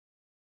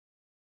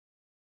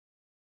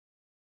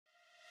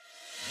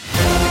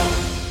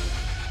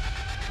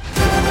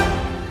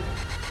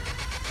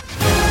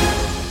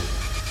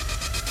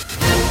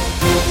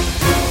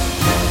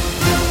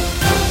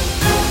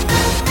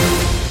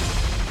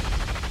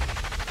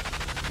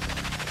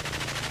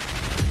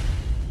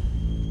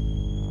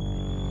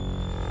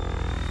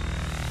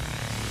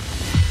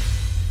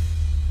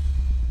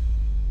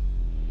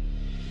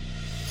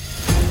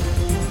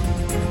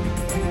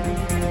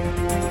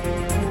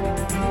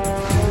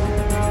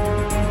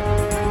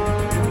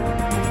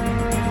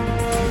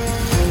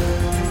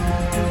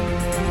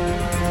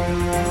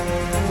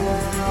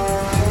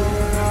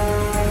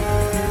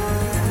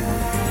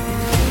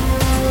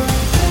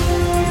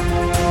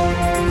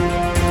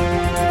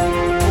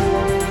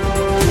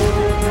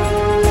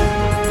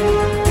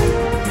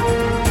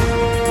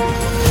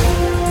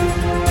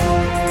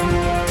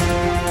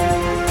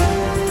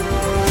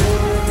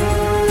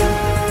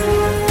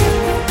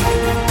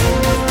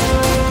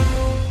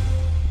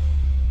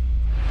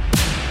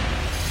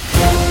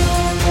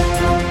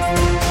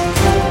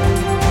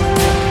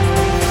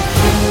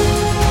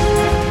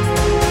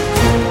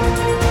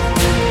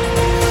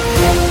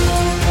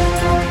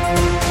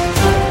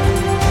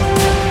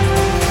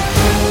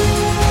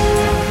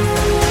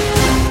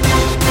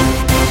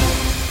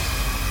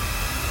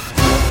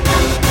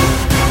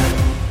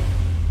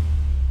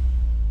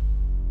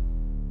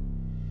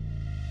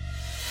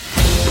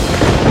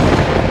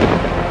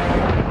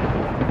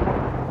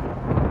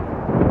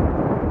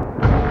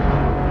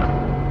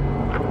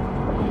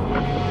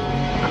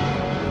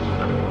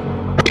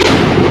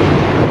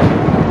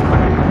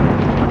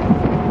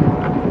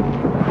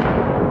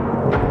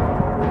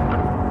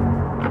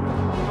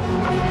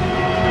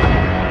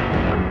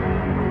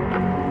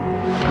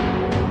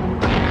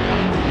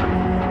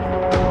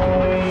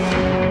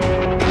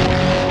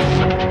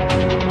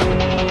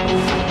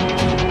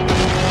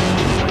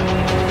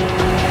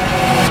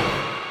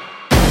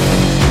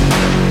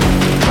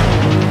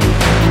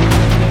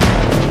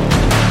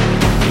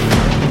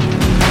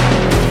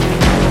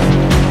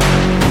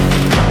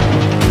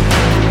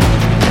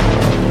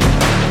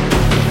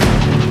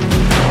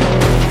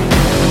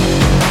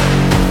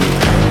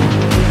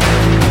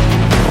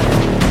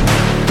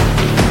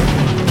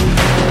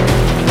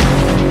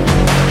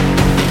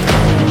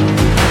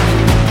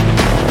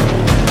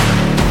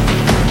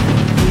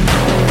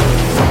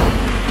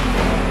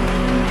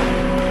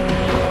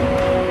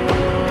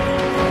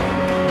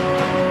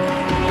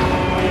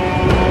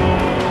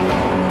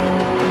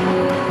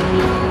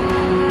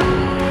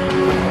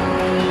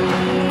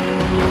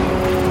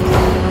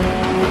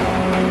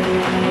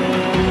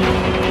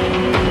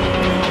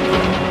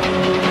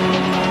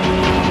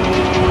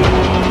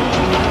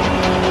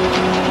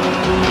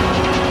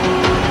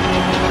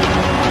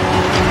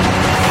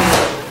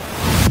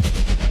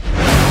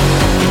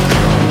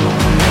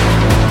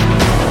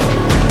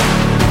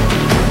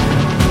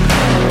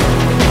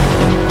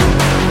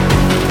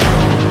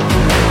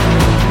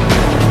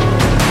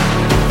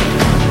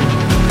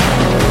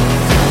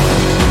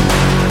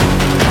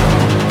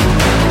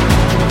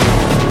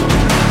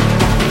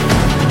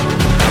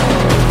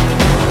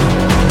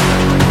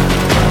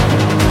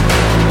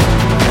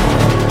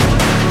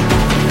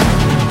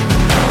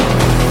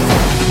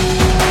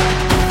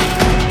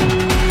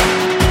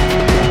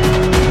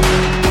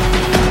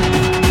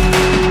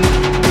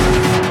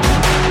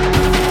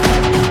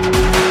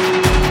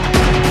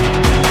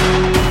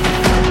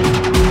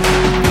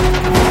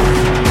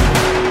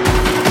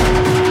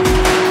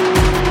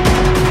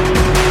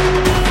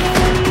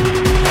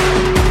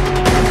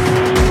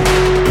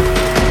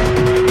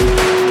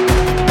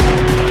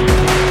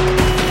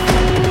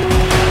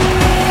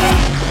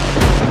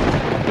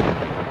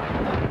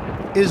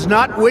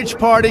not which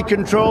party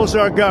controls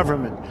our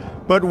government,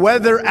 but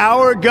whether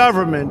our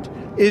government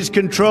is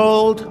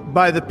controlled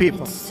by the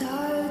people.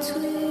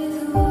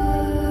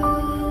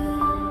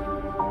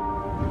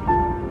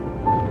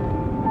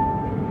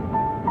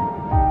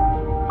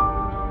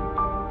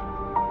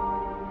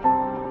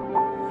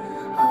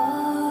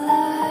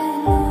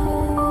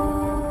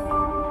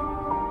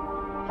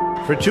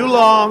 For too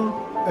long,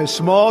 a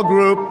small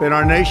group in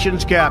our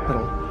nation's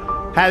capital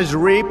has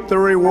reaped the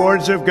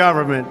rewards of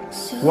government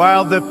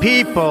while the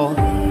people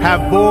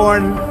have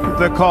borne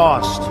the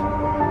cost.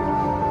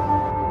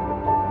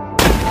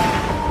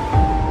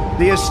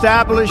 The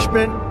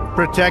establishment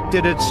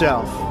protected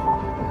itself,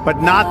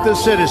 but not the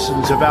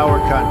citizens of our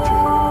country.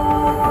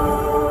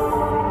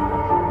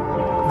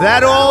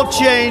 That all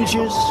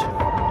changes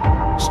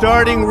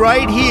starting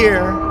right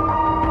here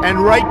and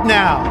right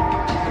now.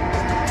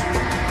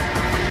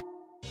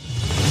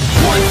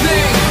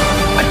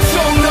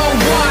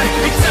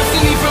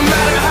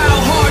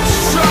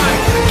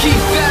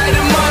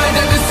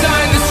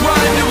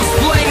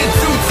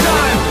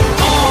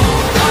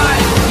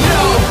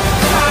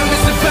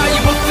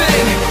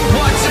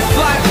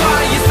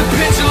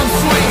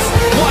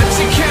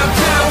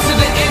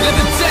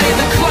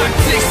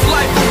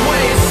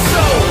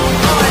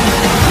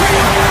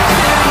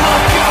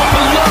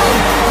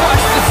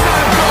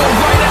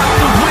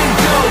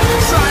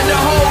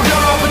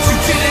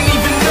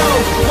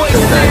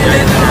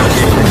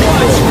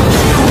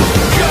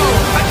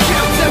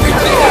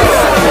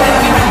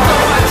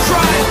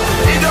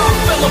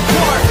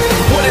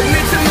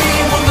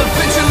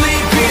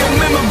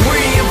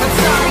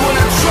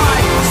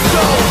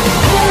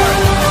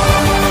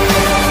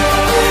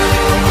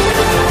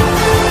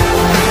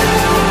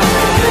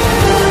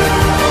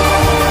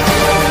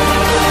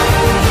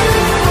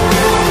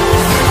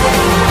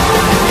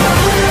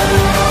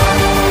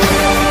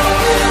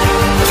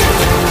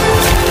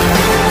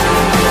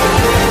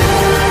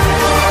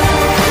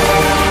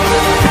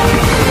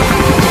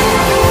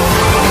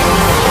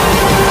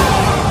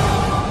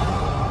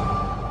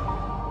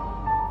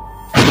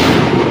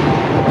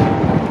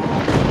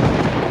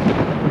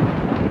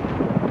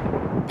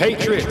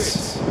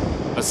 Patriots,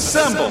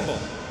 assemble!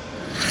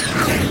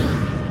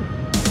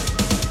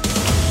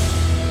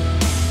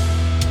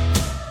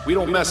 We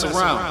don't mess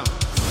around.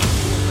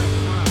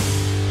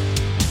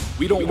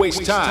 We don't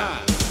waste time.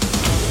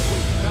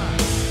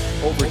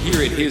 Over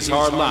here at His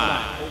Hard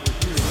Line.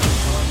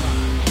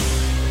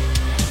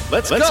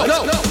 Let's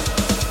go!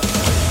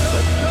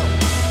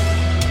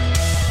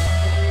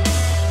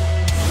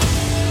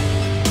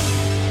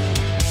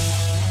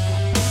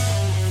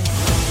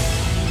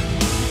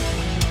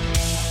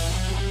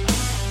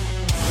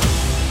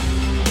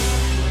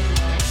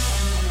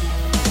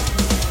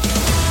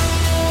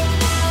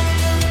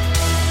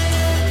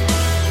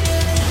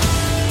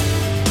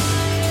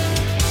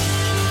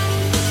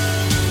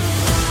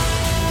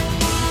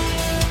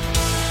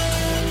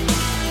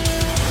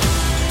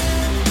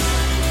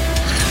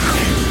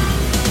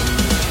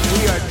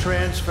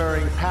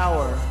 Transferring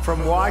power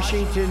from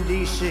Washington,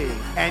 D.C.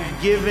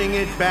 and giving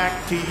it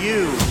back to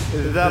you,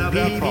 the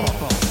people.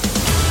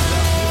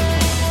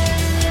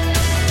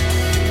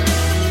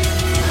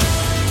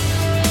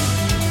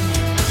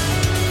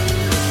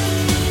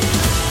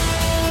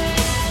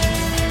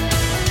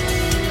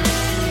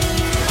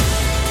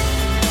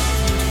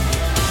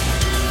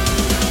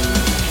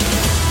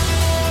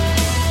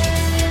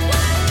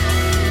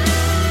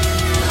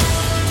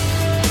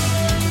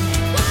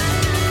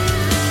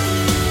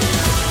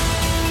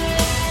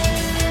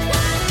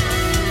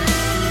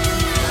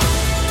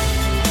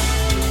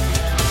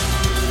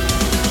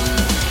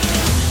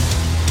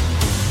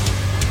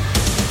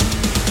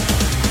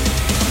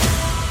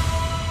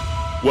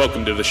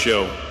 Welcome to the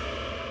show.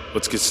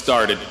 Let's get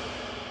started.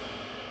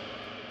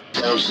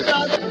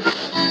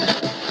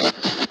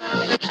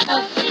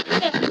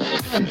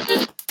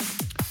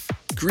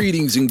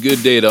 Greetings and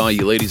good day to all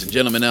you ladies and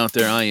gentlemen out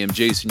there. I am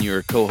Jason,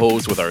 your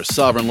co-host, with our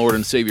sovereign Lord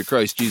and Savior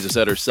Christ Jesus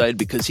at our side,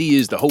 because he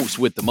is the host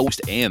with the most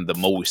and the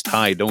most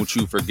high. Don't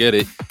you forget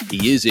it.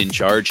 He is in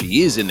charge.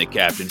 He is in the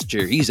captain's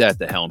chair. He's at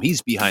the helm.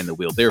 He's behind the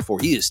wheel. Therefore,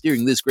 he is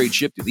steering this great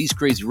ship through these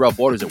crazy rough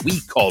waters that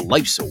we call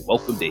life. So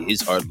welcome to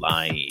His Hard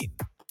Line.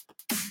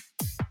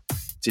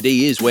 Today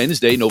is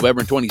Wednesday,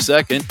 November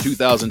 22nd,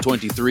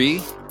 2023,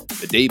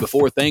 the day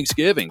before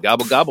Thanksgiving.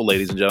 Gobble, gobble,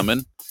 ladies and gentlemen.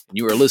 And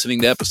you are listening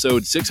to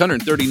episode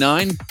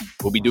 639.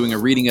 We'll be doing a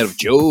reading out of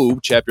Job,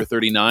 chapter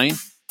 39.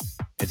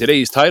 And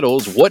today's title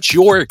is, What's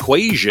Your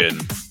Equation?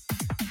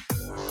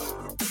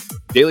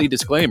 Daily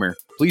disclaimer.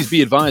 Please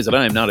be advised that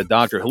I am not a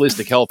doctor,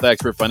 holistic health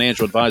expert,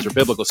 financial advisor,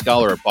 biblical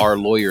scholar, or bar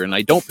lawyer, and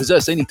I don't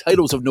possess any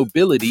titles of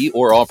nobility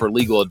or offer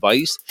legal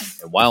advice.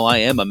 And while I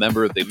am a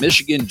member of the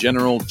Michigan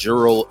General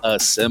Jural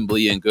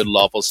Assembly in good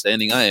lawful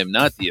standing, I am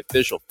not the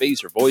official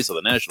face or voice of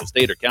the National,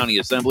 State, or County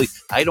Assembly.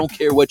 I don't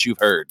care what you've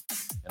heard.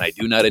 And I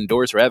do not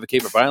endorse or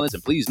advocate for violence.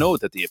 And please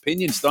note that the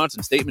opinions, thoughts,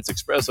 and statements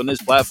expressed on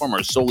this platform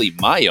are solely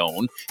my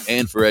own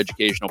and for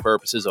educational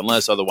purposes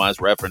unless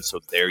otherwise referenced. So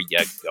there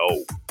you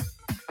go.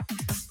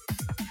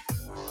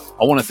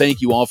 I want to thank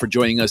you all for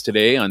joining us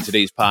today on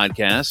today's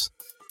podcast.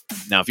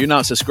 Now, if you're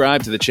not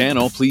subscribed to the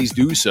channel, please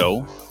do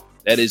so.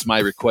 That is my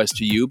request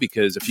to you,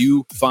 because if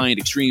you find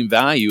extreme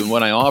value in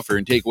what I offer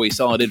and take away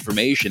solid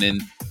information,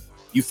 and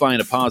you find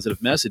a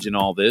positive message in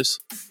all this,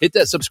 hit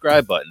that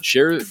subscribe button.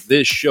 Share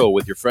this show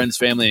with your friends,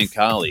 family, and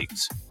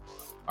colleagues.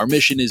 Our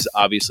mission is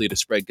obviously to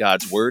spread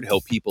God's word,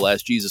 help people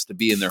ask Jesus to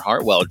be in their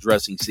heart while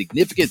addressing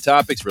significant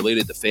topics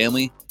related to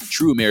family,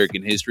 true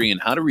American history, and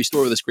how to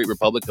restore this great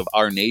republic of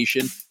our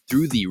nation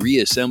through the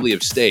reassembly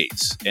of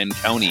states and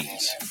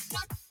counties.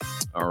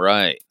 All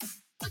right.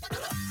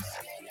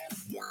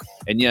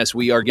 And yes,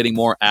 we are getting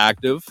more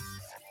active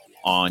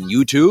on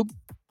YouTube.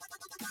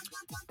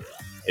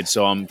 And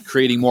so I'm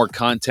creating more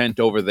content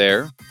over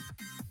there.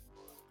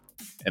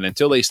 And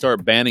until they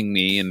start banning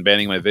me and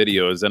banning my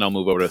videos, then I'll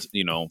move over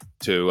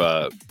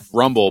to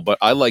Rumble. But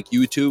I like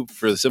YouTube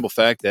for the simple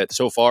fact that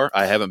so far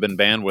I haven't been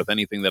banned with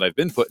anything that I've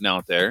been putting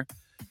out there.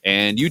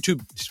 And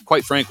YouTube,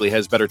 quite frankly,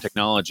 has better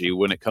technology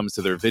when it comes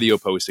to their video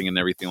posting and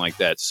everything like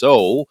that.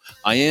 So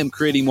I am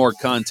creating more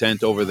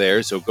content over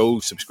there. So go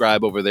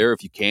subscribe over there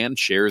if you can.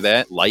 Share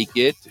that, like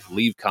it,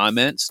 leave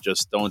comments.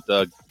 Just don't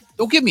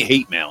give me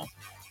hate mail.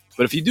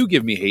 But if you do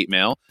give me hate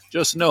mail,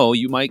 just know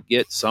you might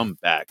get some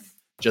back.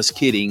 Just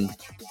kidding.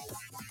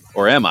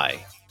 Or am I?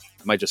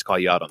 I might just call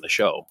you out on the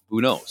show.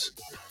 Who knows?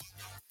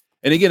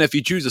 And again, if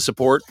you choose to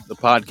support the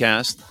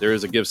podcast, there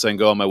is a Give, Send,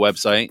 Go on my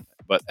website.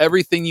 But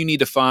everything you need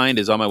to find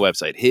is on my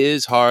website,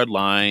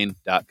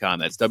 hishardline.com.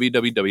 That's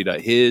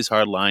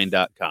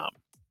www.hishardline.com.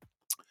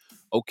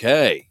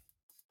 Okay.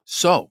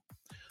 So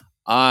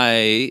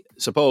I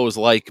suppose,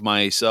 like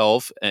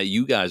myself,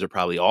 you guys are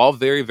probably all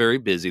very, very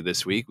busy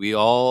this week. We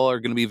all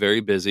are going to be very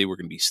busy. We're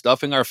going to be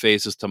stuffing our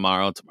faces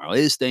tomorrow. Tomorrow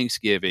is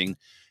Thanksgiving,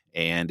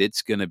 and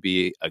it's going to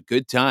be a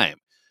good time.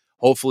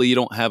 Hopefully you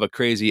don't have a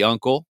crazy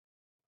uncle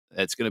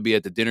that's going to be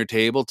at the dinner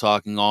table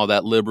talking all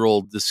that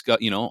liberal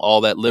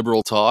all that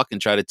liberal talk and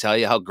try to tell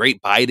you how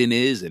great Biden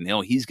is, and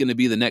he's going to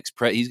be the next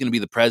he's going to be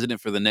the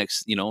president for the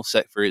next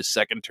set for his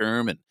second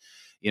term, and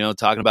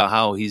talking about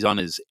how he's on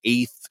his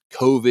 8th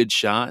COVID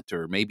shot,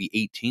 or maybe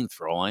 18th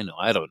for all I know.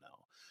 I don't know.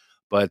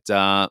 But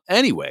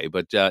anyway,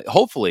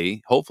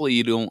 hopefully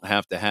you don't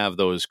have to have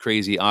those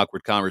crazy,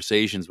 awkward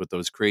conversations with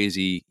those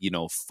crazy,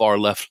 far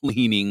left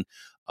leaning,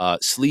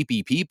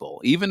 sleepy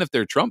people. Even if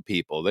they're Trump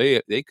people,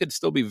 they could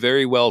still be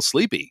very well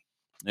sleepy,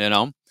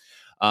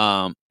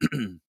 But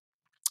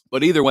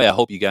either way, I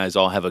hope you guys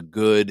all have a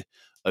good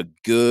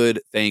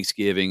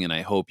Thanksgiving, and I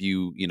hope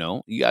you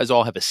guys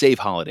all have a safe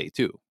holiday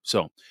too.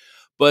 So,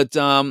 but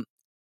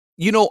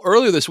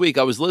earlier this week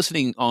I was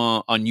listening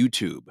on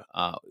YouTube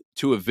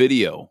to a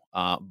video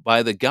by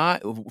a guy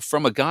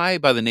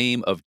by the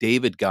name of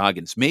David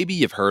Goggins. Maybe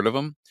you've heard of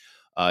him.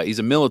 He's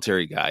a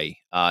military guy.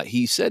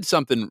 He said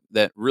something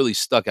that really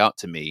stuck out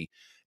to me,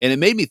 and it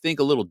made me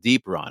think a little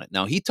deeper on it.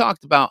 Now, he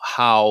talked about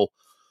how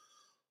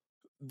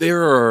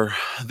there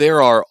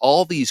are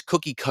all these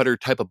cookie cutter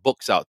type of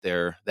books out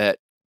there that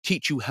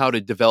teach you how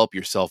to develop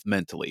yourself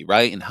mentally,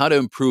 right? And how to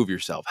improve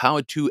yourself, how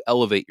to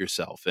elevate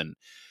yourself, and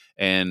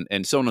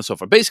so on and so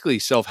forth. Basically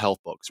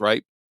self-help books,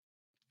 right?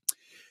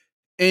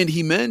 And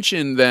he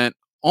mentioned that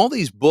all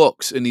these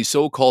books and these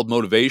so-called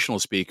motivational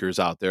speakers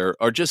out there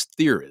are just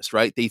theorists,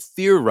 right? They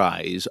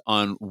theorize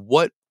on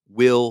what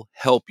will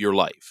help your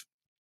life,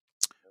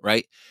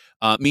 right?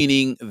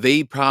 Meaning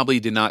they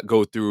probably did not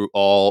go through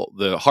all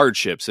the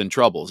hardships and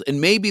troubles, and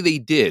maybe they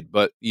did,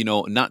 but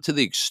not to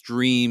the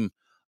extreme,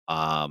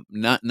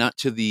 not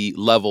to the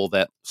level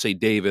that, say,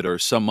 David or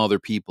some other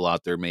people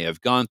out there may have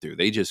gone through.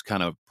 They just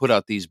kind of put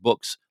out these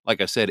books,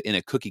 like I said, in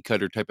a cookie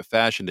cutter type of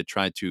fashion to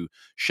try to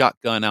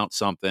shotgun out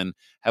something,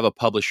 have a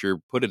publisher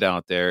put it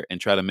out there,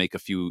 and try to make a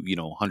few,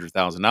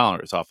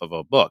 $100,000 off of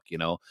a book,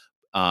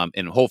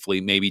 and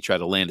hopefully maybe try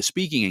to land a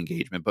speaking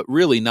engagement, but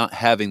really not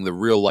having the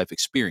real life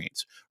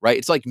experience, right?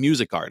 It's like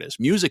music artists.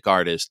 Music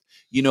artists,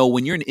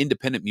 when you're an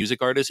independent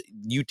music artist,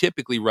 you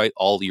typically write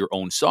all your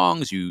own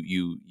songs.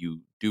 You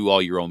do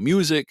all your own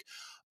music,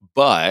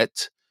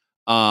 but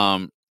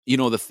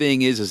the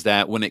thing is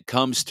that when it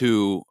comes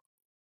to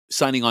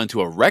signing on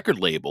to a record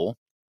label,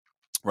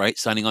 right?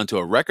 Signing on to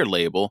a record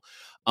label,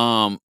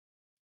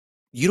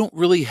 you don't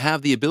really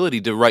have the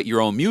ability to write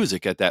your own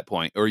music at that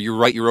point, or you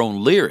write your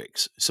own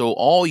lyrics. So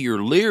all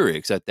your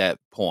lyrics at that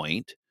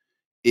point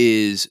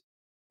is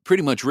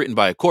pretty much written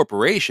by a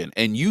corporation,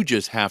 and you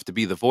just have to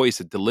be the voice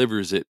that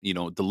delivers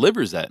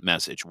that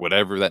message,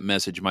 whatever that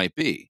message might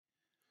be.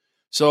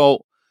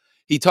 So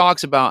he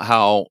talks about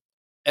how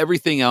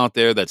everything out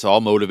there that's all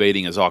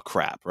motivating is all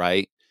crap,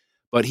 right?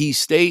 But he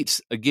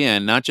states,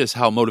 again, not just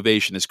how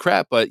motivation is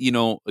crap, but,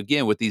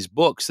 again, with these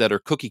books that are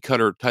cookie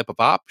cutter type of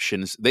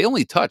options, they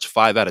only touch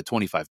 5 out of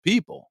 25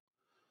 people.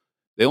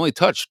 They only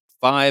touch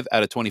 5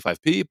 out of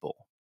 25 people.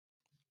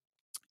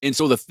 And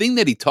so the thing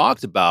that he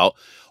talked about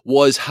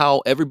was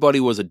how everybody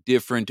was a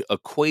different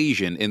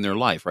equation in their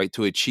life, right?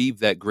 To achieve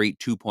that great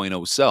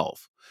 2.0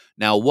 self.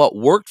 Now, what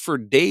worked for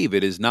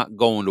David is not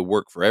going to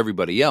work for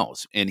everybody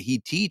else. And he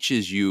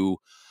teaches you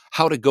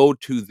how to go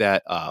to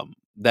that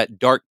that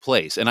dark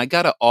place. And I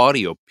got an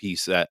audio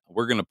piece that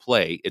we're going to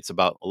play. It's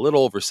about a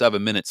little over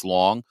 7 minutes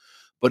long,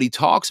 but he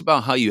talks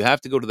about how you have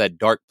to go to that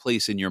dark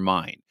place in your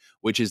mind,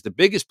 which is the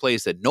biggest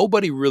place that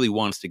nobody really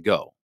wants to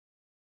go.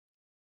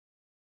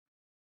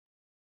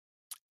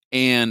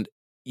 And,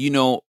 you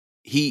know,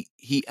 he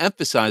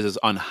emphasizes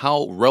on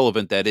how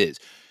relevant that is.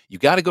 You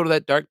got to go to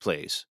that dark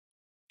place.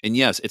 And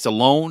yes, it's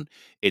alone,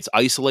 it's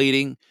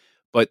isolating,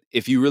 but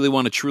if you really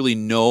want to truly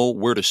know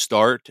where to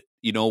start,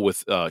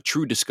 with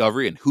true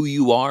discovery and who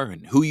you are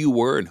and who you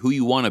were and who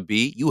you want to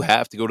be, you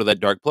have to go to that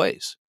dark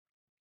place.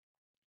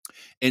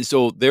 And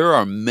so there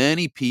are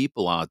many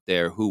people out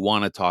there who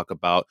want to talk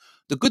about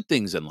the good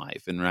things in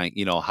life and right,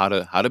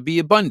 how to be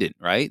abundant,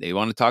 right? They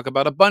want to talk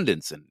about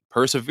abundance and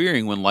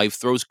persevering when life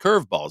throws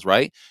curveballs,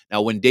 right?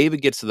 Now, when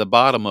David gets to the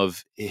bottom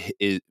of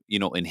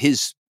in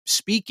his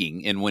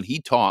speaking and when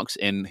he talks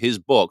in his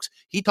books,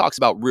 he talks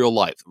about real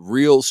life,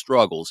 real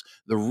struggles,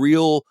 the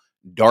real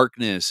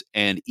darkness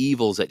and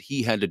evils that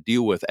he had to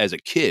deal with as a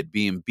kid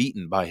being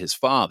beaten by his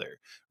father,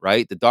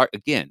 right? The dark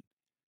again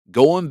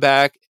going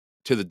back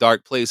to the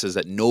dark places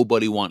that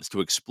nobody wants to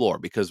explore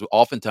because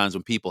oftentimes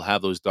when people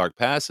have those dark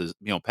passes,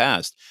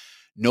 past,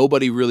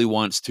 nobody really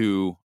wants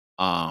to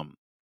um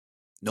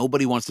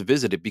nobody wants to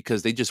visit it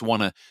because they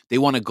want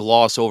to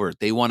gloss over it.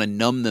 They want to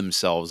numb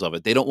themselves of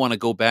it. They don't want to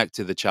go back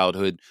to the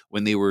childhood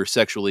when they were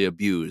sexually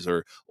abused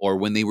or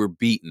when they were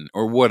beaten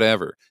or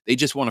whatever. They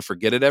just want to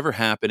forget it ever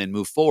happened and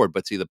move forward.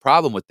 But see, the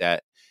problem with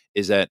that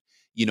is that,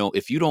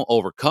 if you don't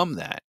overcome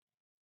that,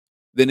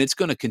 then it's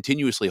going to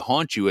continuously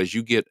haunt you as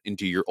you get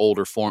into your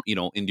older form,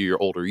 into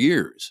your older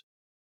years.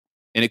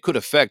 And it could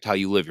affect how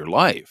you live your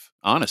life,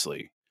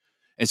 honestly.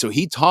 And so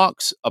he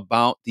talks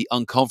about the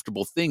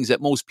uncomfortable things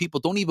that most people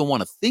don't even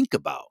want to think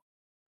about.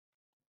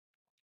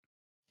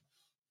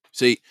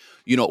 See,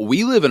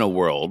 we live in a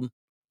world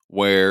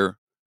where,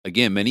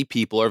 again, many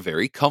people are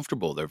very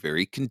comfortable. They're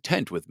very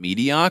content with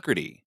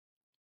mediocrity.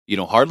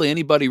 Hardly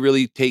anybody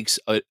really takes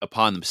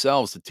upon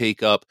themselves to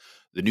take up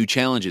the new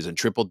challenges and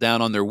triple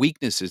down on their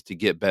weaknesses to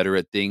get better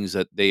at things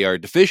that they are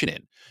deficient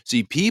in.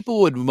 See,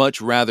 people would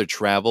much rather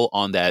travel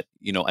on that,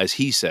 as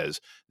he says,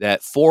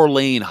 that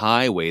 4-lane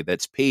highway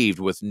that's paved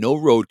with no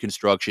road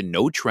construction,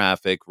 no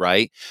traffic,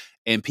 right?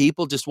 And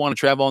people just want to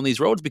travel on these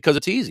roads because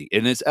it's easy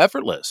and it's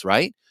effortless,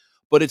 right?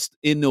 But it's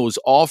in those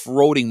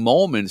off-roading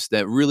moments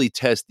that really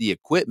test the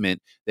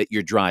equipment that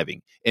you're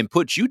driving and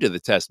puts you to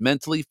the test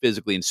mentally,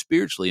 physically, and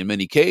spiritually in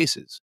many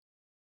cases.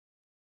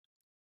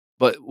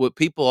 But what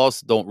people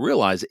also don't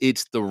realize,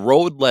 it's the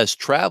road less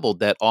traveled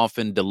that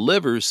often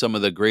delivers some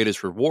of the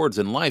greatest rewards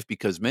in life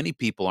because many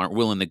people aren't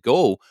willing to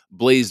go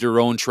blaze their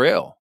own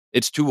trail.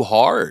 It's too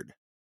hard.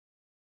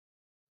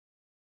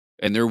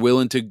 And they're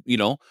willing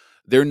to,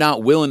 they're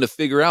not willing to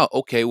figure out,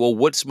 okay, well,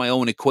 what's my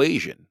own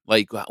equation?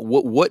 Like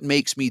what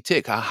makes me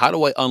tick? How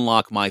do I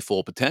unlock my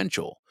full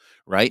potential?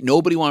 Right?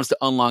 Nobody wants to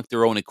unlock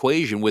their own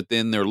equation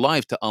within their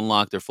life to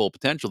unlock their full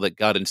potential that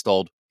God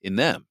installed in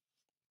them.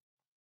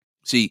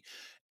 See,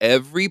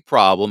 every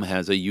problem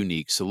has a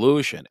unique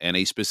solution and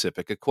a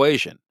specific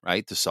equation,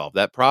 right, to solve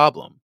that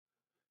problem.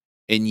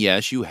 And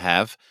yes, you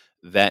have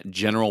that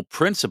general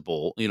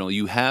principle,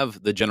 you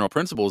have the general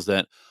principles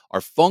that are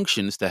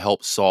functions to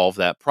help solve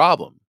that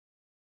problem.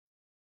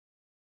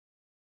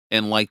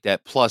 And like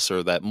that plus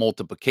or that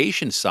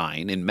multiplication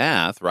sign in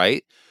math,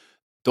 right?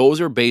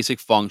 Those are basic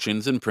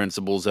functions and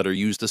principles that are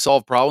used to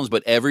solve problems,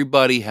 but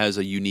everybody has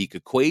a unique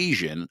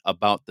equation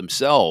about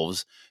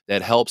themselves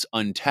that helps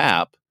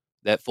untap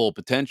that full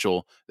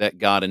potential that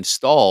God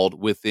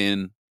installed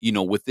within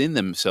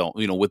themselves,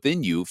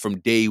 within you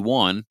from day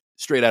one,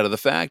 straight out of the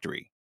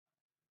factory.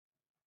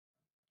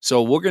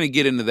 So we're going to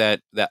get into that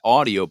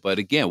audio, but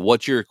again,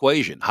 what's your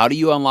equation? How do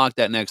you unlock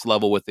that next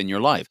level within your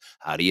life?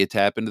 How do you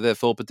tap into that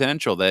full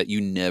potential that you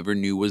never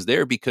knew was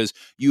there because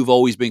you've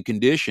always been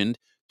conditioned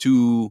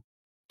to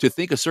to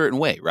think a certain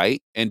way,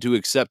 right? And to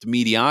accept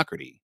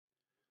mediocrity.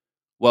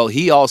 Well,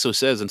 he also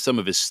says in some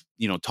of his,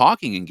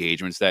 talking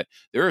engagements that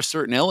there are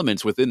certain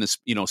elements within this,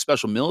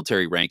 special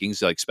military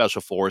rankings like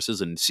special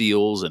forces and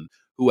SEALs and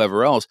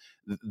whoever else,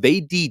 they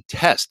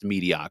detest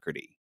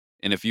mediocrity.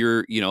 And if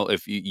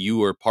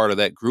you are part of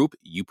that group,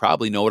 you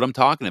probably know what I'm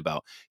talking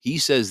about. He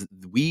says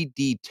we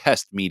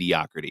detest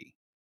mediocrity.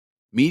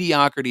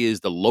 Mediocrity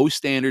is the low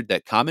standard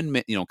that common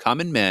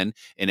men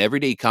in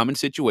everyday common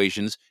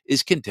situations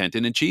is content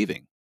in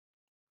achieving.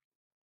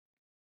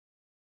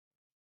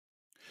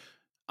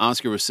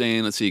 Oscar was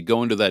saying, let's see,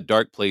 go into that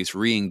dark place,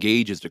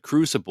 re-engages the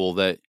crucible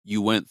that you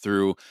went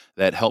through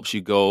that helps you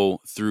go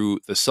through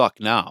the suck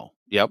now.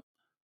 Yep.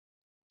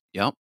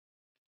 Yep.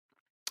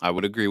 I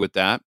would agree with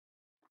that.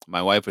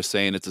 My wife was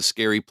saying it's a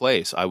scary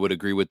place. I would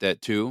agree with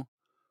that too.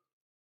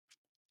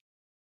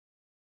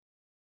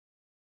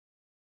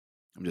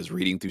 I'm just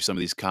reading through some of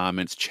these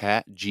comments.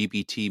 Chat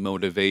GPT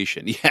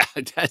motivation. Yeah,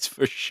 that's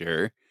for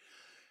sure.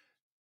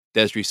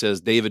 Destry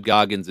says, David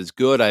Goggins is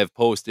good. I have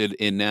posted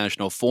in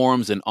national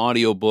forums an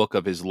audiobook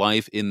of his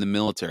life in the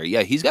military.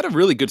 Yeah, he's got a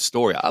really good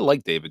story. I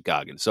like David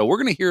Goggins. So we're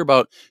going to hear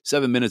about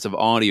 7 minutes of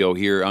audio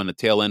here on the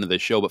tail end of the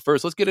show. But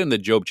first, let's get into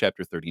Job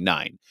chapter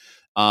 39.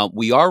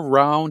 We are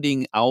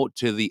rounding out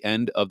to the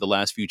end of the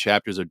last few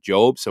chapters of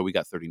Job. So we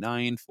got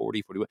 39,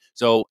 40, 41.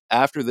 So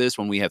after this,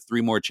 when we have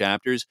 3 more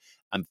chapters,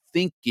 I'm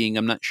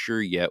not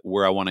sure yet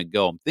where I want to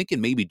go. I'm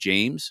thinking maybe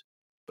James,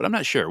 but I'm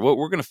not sure.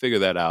 We're going to figure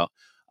that out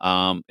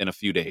in a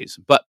few days.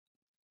 But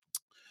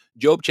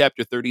Job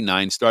chapter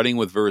 39, starting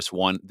with verse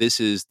 1. This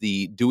is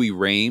the Dewey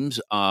Rames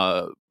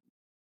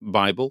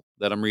Bible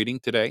that I'm reading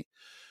today.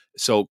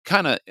 So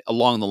kind of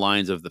along the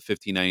lines of the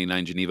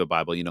 1599 Geneva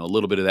Bible, a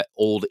little bit of that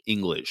old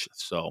English.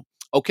 So,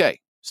 okay,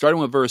 starting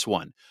with verse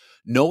 1.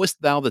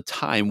 Knowest thou the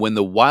time when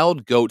the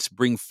wild goats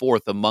bring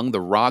forth among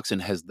the rocks,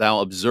 and hast thou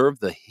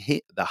observed the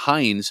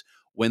hinds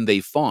when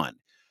they fawn?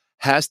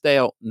 Hast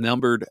thou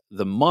numbered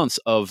the months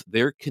of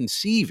their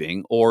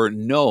conceiving, or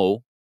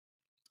know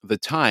the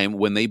time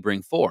when they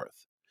bring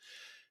forth?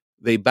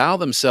 They bow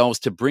themselves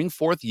to bring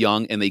forth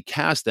young, and they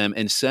cast them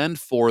and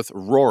send forth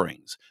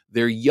roarings.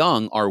 Their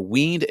young are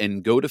weaned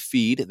and go to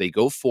feed. They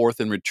go forth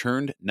and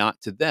return not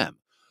to them.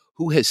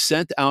 Who has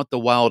sent out the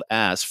wild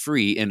ass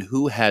free, and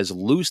who has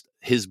loosed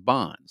his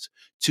bonds?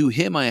 To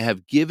him I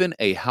have given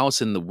a house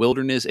in the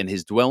wilderness, and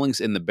his dwellings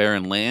in the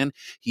barren land.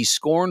 He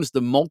scorns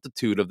the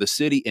multitude of the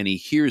city, and he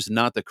hears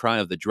not the cry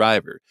of the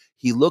driver.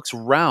 He looks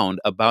round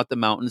about the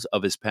mountains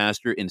of his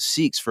pasture, and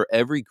seeks for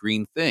every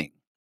green thing.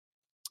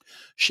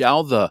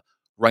 Shall the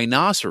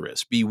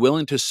rhinoceros be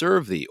willing to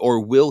serve thee, or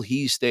will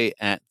he stay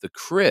at the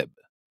crib?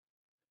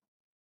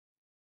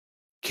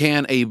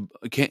 Can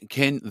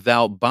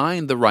thou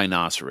bind the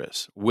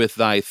rhinoceros with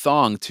thy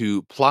thong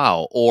to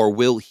plow, or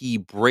will he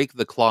break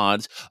the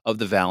clods of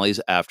the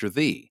valleys after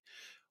thee?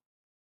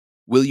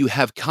 Will you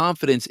have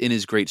confidence in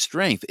his great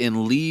strength,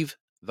 and leave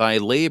thy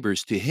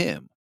labors to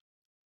him?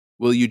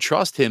 Will you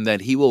trust him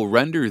that he will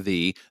render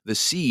thee the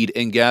seed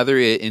and gather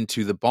it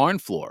into the barn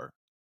floor?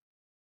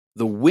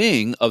 The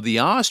wing of the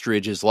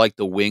ostrich is like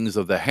the wings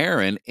of the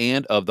heron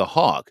and of the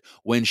hawk.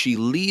 When she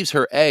leaves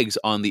her eggs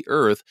on the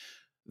earth,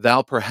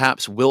 thou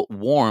perhaps wilt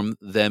warm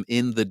them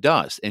in the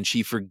dust. And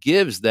she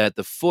forgives that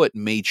the foot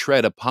may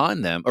tread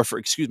upon them,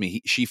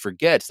 she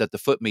forgets that the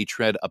foot may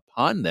tread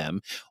upon them,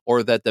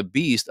 or that the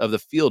beast of the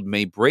field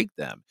may break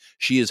them.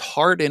 She is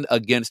hardened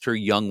against her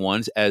young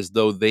ones as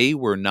though they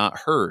were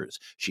not hers.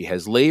 She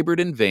has labored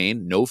in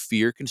vain, no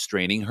fear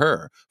constraining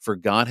her. For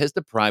God has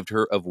deprived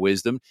her of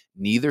wisdom,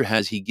 neither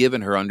has he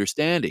given her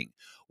understanding.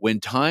 When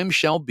time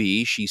shall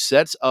be, she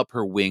sets up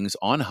her wings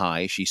on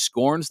high. She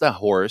scorns the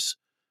horse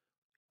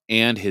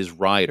and his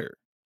rider.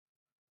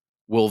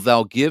 Wilt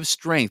thou give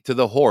strength to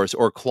the horse,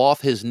 or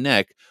cloth his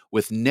neck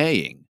with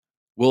neighing?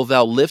 Wilt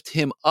thou lift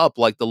him up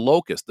like the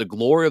locust? The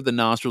glory of the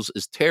nostrils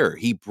is terror.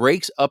 He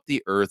breaks up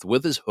the earth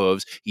with his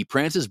hooves. He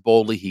prances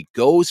boldly. He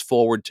goes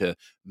forward to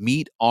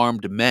meet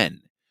armed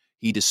men.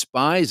 He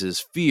despises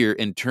fear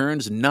and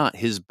turns not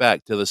his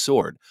back to the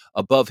sword.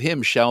 Above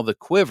him shall the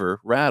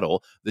quiver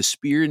rattle, the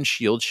spear and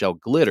shield shall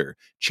glitter.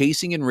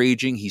 Chasing and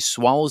raging, he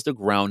swallows the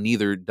ground,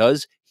 neither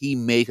does he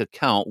make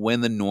account when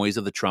the noise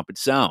of the trumpet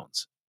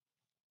sounds.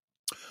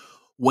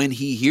 When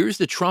he hears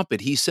the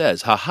trumpet, he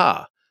says, Ha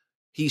ha.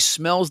 He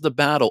smells the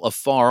battle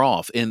afar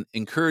off, and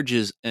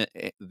encourages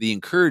the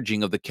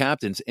encouraging of the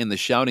captains and the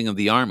shouting of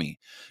the army.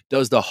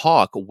 Does the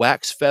hawk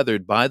wax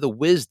feathered by the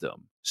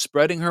wisdom,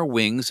 spreading her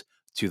wings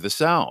to the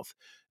south?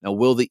 Now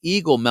will the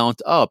eagle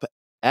mount up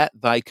at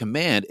thy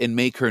command, and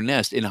make her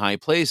nest in high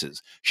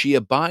places? She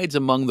abides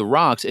among the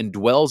rocks, and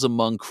dwells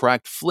among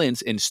cracked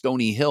flints and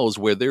stony hills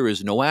where there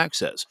is no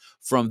access.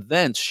 From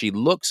thence she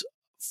looks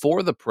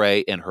for the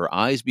prey, and her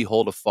eyes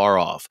behold afar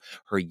off.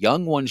 Her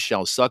young ones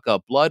shall suck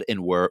up blood,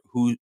 and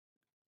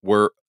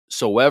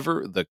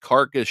wheresoever the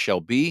carcass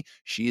shall be,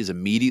 she is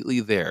immediately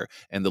there.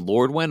 And the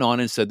Lord went on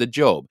and said to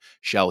Job,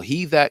 Shall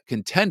he that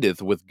contendeth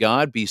with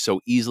God be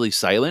so easily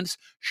silenced?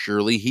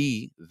 Surely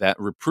he that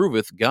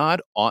reproveth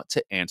God ought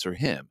to answer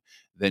him.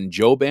 Then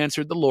Job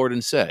answered the Lord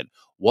and said,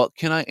 What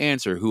can I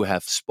answer who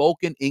hath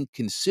spoken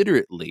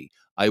inconsiderately?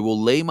 I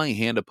will lay my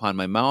hand upon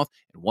my mouth,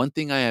 and one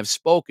thing I have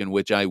spoken,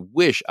 which I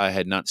wish I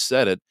had not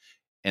said it,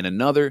 and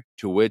another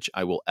to which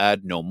I will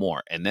add no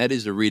more. And that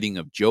is the reading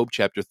of Job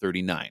chapter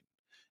 39.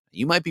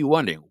 You might be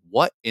wondering,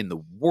 what in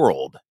the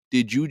world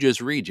did you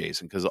just read,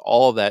 Jason? Because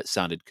all of that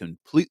sounded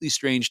completely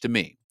strange to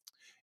me.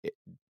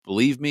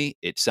 Believe me,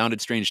 it sounded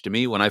strange to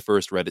me when I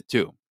first read it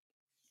too.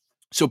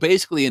 So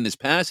basically, in this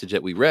passage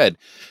that we read,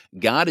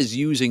 God is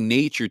using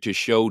nature to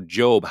show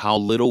Job how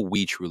little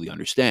we truly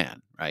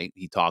understand, right?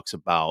 He talks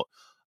about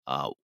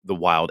the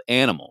wild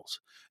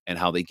animals and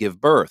how they give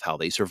birth, how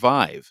they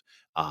survive,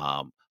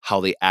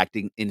 how they act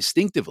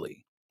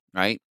instinctively,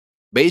 right?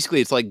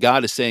 Basically, it's like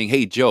God is saying,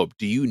 Hey, Job,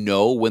 do you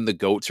know when the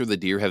goats or the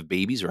deer have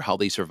babies, or how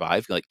they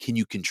survive? Like, can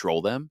you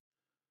control them?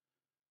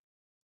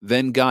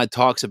 Then God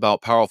talks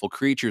about powerful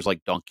creatures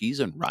like donkeys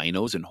and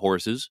rhinos and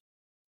horses.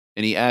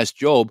 And he asked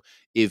Job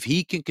if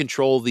he can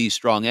control these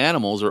strong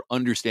animals or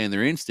understand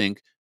their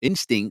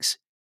instincts,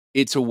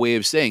 It's a way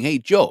of saying, "Hey,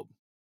 Job,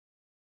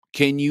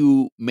 can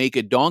you make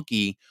a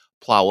donkey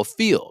plow a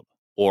field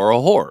or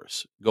a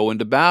horse go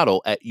into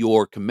battle at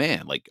your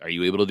command? Like, are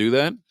you able to do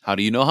that? How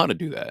do you know how to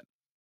do that?"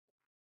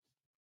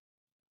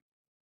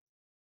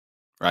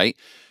 Right?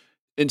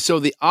 And so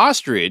the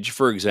ostrich,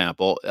 for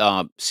example,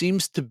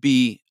 seems to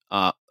be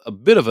a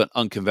bit of an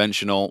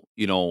unconventional,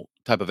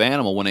 type of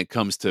animal when it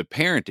comes to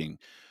parenting,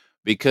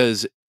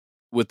 because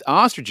with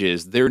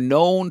ostriches, they're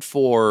known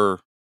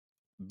for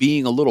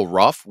being a little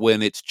rough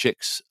when its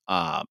chicks,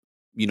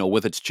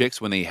 with its chicks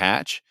when they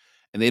hatch,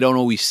 and they don't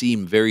always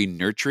seem very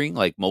nurturing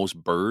like most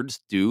birds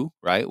do,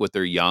 right, with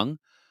their young.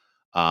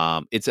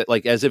 It's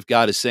like as if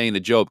God is saying to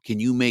Job, "Can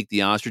you make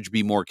the ostrich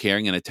be more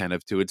caring and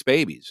attentive to its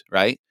babies?"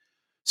 Right?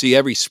 See,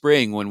 every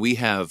spring when we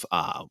have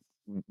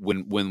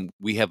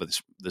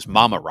this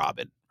mama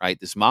robin, right?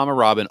 This mama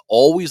robin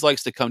always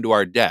likes to come to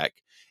our deck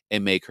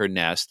and make her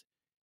nest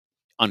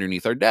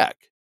underneath our deck.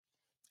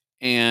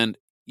 And,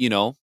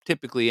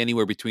 typically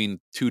anywhere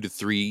between 2 to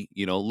 3,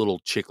 little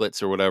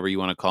chicklets or whatever you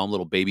wanna call them,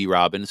 little baby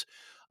robins,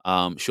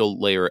 she'll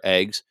lay her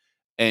eggs,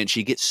 and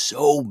she gets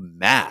so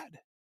mad,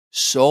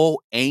 so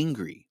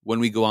angry when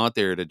we go out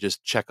there to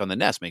just check on the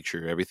nest, make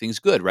sure everything's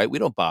good, right? We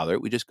don't bother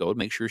it, we just go and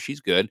make sure she's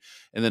good,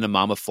 and then the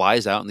mama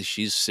flies out, and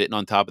she's sitting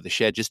on top of the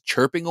shed just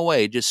chirping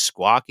away, just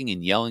squawking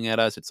and yelling at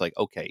us. It's like,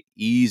 "Okay,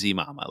 easy,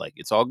 mama, like,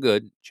 it's all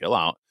good, chill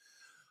out."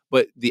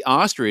 But the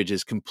ostrich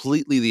is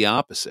completely the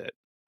opposite,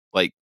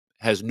 like,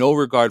 has no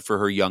regard for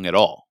her young at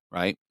all,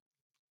 right?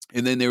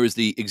 And then there was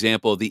the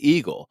example of the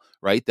eagle,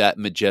 right? That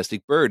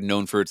majestic bird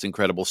known for its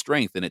incredible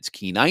strength and its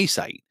keen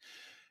eyesight.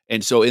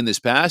 And so in this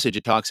passage,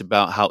 it talks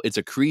about how it's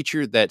a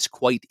creature that's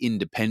quite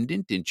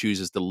independent and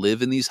chooses to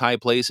live in these high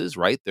places,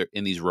 right? They're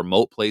in these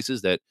remote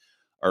places that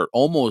are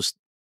almost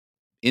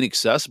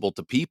inaccessible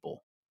to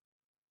people.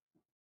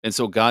 And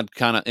so God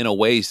kind of, in a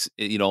way,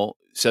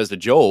 says to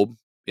Job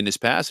in this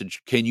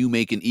passage, "Can you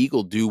make an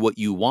eagle do what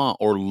you want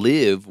or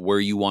live where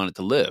you want it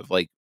to live?"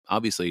 Like,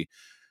 obviously,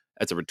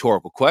 that's a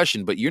rhetorical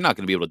question, but you're not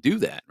going to be able to do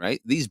that,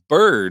 right? These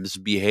birds'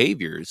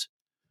 behaviors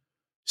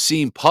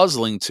seem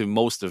puzzling to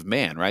most of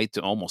man, right?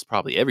 To almost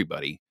probably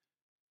everybody,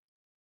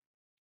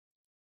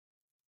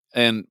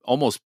 and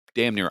almost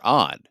damn near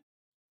odd.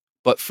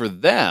 But for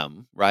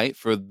them, right,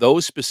 for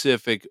those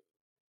specific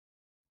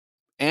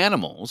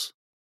animals,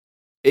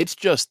 it's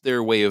just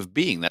their way of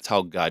being. That's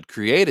how God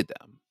created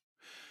them.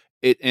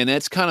 And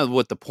that's kind of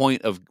what the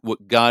point of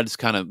what God's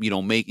kind of,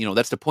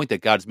 that's the point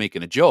that God's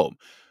making to Job.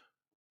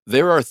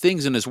 There are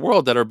things in this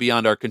world that are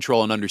beyond our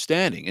control and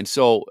understanding. And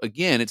so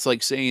again, it's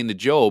like saying to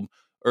Job,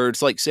 or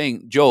it's like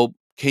saying, "Job,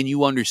 can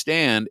you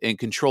understand and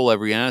control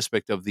every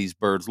aspect of these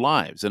birds'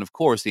 lives?" And of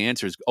course, the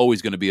answer is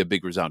always going to be a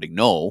big resounding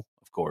no,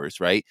 of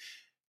course, right?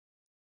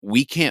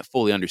 We can't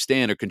fully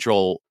understand or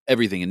control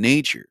everything in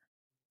nature.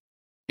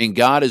 And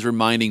God is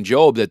reminding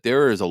Job that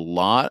there is a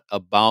lot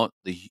about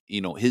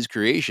his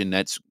creation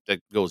that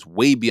goes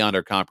way beyond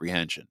our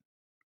comprehension.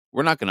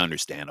 We're not going to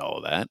understand all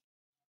of that.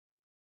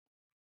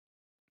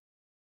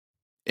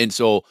 And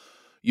so,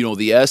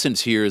 the essence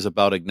here is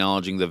about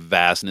acknowledging the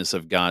vastness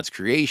of God's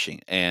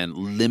creation and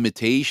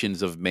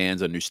limitations of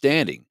man's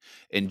understanding.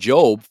 And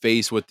Job,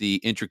 faced with the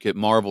intricate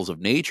marvels of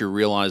nature,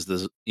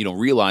 realizes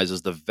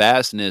the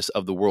vastness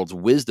of the world's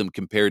wisdom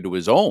compared to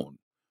his own.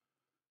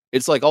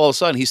 It's like all of a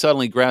sudden he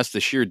suddenly grasps the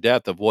sheer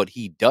depth of what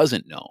he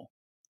doesn't know.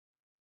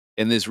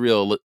 And this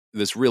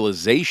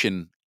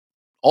realization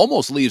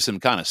almost leaves him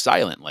kind of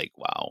silent, like,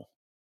 wow,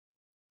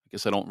 I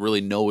guess I don't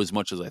really know as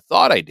much as I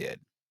thought I did.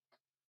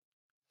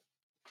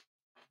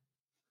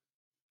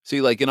 See,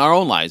 like in our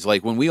own lives,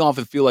 like when we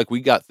often feel like we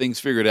got things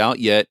figured out,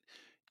 yet,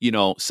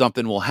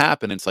 something will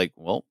happen. It's like,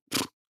 well,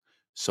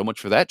 so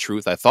much for that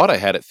truth. I thought I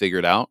had it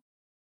figured out.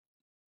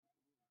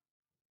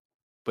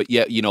 But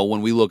yet,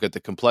 when we look at the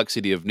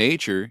complexity of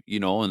nature,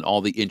 and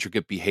all the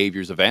intricate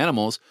behaviors of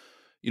animals,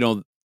 you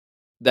know,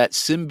 that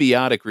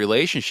symbiotic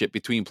relationship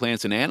between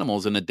plants and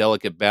animals and the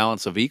delicate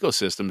balance of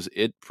ecosystems,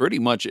 it pretty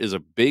much is a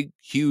big,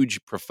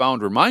 huge,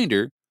 profound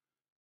reminder,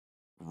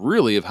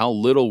 really, of how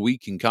little we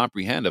can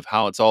comprehend of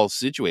how it's all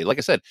situated. Like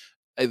I said,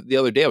 the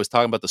other day I was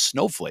talking about the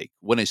snowflake.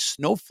 When a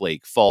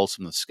snowflake falls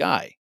from the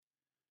sky,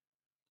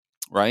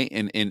 right,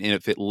 and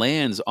if it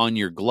lands on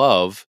your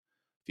glove,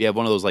 if you have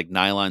one of those like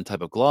nylon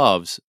type of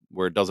gloves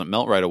where it doesn't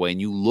melt right away, and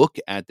you look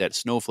at that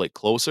snowflake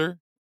closer,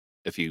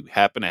 if you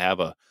happen to have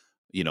a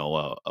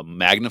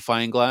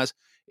magnifying glass,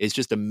 it's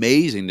just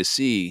amazing to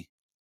see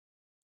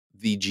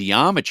the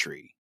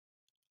geometry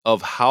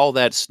of how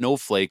that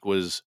snowflake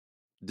was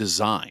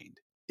designed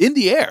in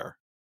the air.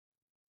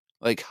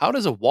 Like, how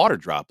does a water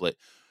droplet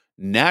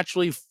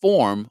naturally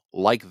form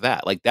like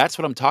that? Like, that's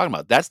what I'm talking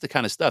about. That's the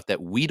kind of stuff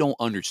that we don't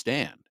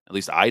understand. At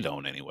least I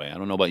don't anyway. I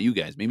don't know about you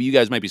guys. Maybe you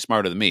guys might be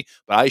smarter than me,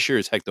 but I sure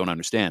as heck don't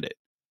understand it.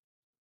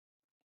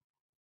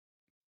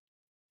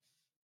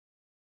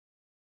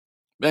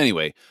 But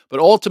anyway, but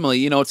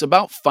ultimately, it's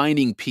about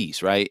finding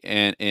peace, right?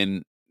 And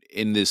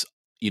in this,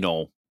 you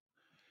know,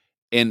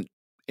 and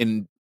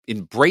in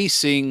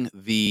embracing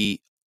the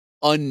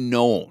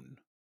unknown,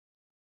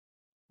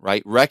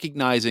 right?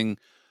 Recognizing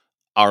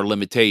our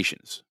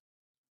limitations,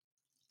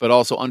 but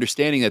also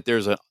understanding that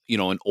there's an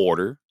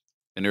order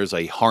and there's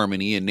a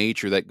harmony in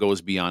nature that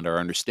goes beyond our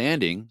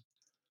understanding.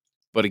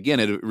 But again,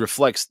 it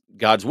reflects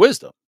God's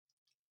wisdom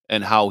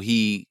and how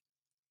his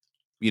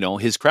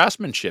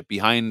craftsmanship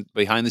behind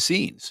the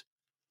scenes.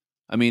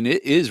 I mean,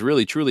 it is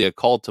really truly a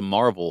call to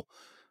marvel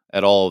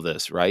at all of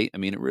this, right? I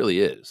mean, it really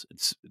is.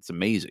 It's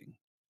amazing.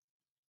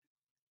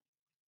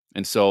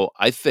 And so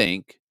I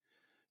think,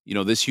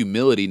 this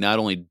humility not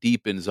only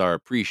deepens our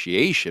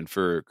appreciation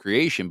for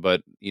creation,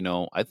 but,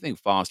 I think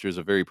fosters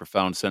a very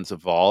profound sense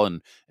of awe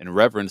and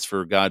reverence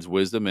for God's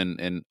wisdom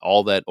and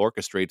all that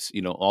orchestrates,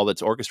 all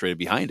that's orchestrated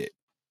behind it.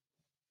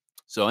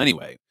 So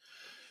anyway,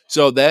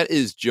 so that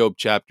is Job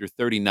chapter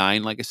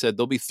 39. Like I said,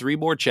 there'll be three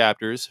more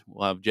chapters.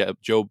 We'll have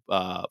Job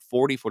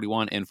 40,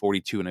 41, and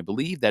 42. And I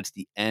believe that's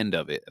the end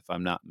of it, if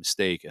I'm not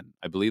mistaken.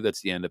 I believe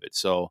that's the end of it.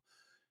 So,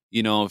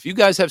 if you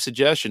guys have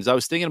suggestions, I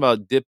was thinking about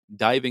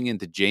diving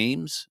into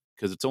James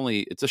because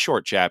it's a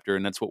short chapter,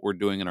 and that's what we're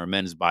doing in our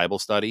men's Bible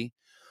study.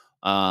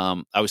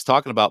 I was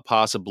talking about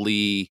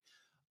possibly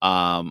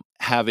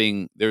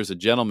there's a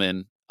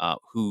gentleman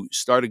who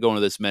started going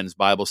to this men's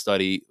Bible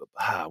study,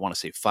 I want to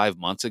say 5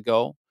 months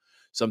ago.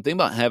 So I'm thinking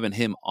about having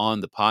him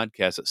on the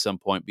podcast at some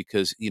point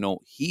because,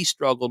 he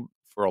struggled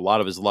for a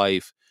lot of his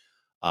life,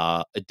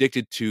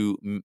 addicted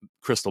to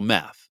crystal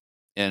meth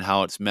and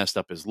how it's messed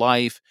up his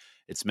life.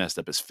 It's messed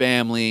up his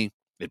family.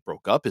 It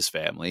broke up his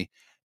family.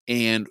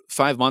 And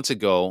 5 months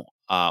ago,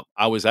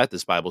 I was at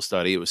this Bible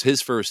study. It was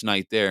his first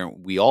night there.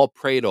 We all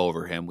prayed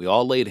over him. We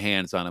all laid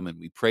hands on him and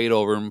we prayed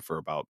over him for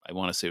about, I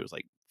want to say it was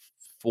like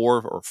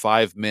 4 or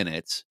 5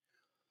 minutes.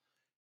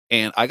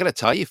 And I got to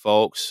tell you,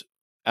 folks,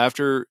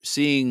 after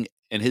seeing,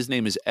 and his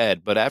name is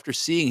Ed, but after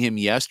seeing him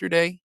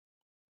yesterday,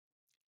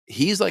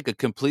 he's like a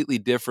completely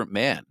different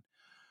man.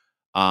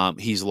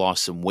 He's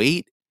lost some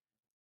weight.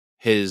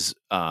 His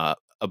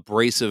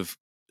abrasive,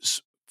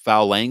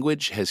 foul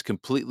language has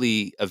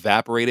completely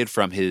evaporated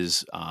from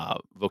his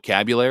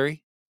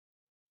vocabulary.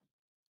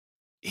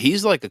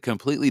 He's like a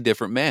completely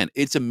different man.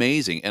 It's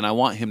amazing. And I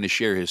want him to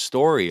share his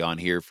story on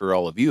here for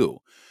all of you.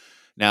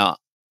 Now,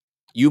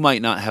 you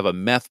might not have a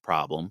meth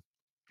problem,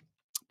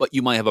 but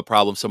you might have a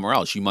problem somewhere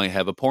else. You might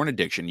have a porn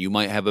addiction. You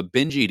might have a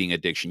binge eating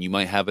addiction. You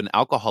might have an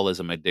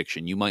alcoholism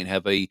addiction. You might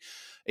have a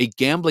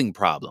gambling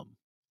problem.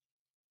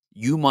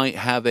 You might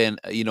have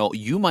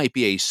you might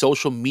be a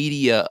social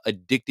media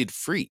addicted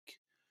freak.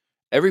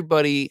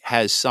 Everybody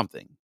has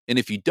something. And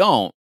if you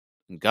don't,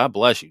 God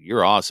bless you,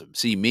 you're awesome.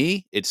 See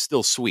me, it's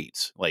still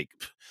sweets. Like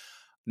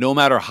no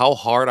matter how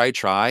hard I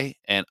try,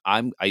 and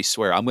I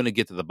swear I'm going to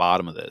get to the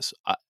bottom of this.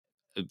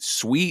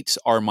 Sweets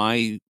are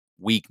my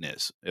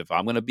weakness. If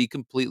I'm going to be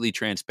completely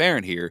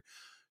transparent here,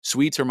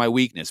 sweets are my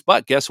weakness.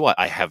 But guess what?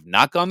 I have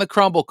not gone the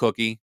crumble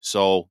cookie.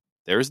 So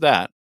there's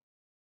that.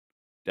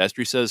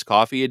 Destry says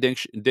coffee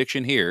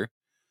addiction here.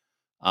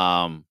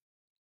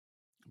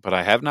 But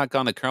I have not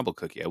gone the crumble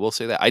cookie. I will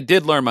say that. I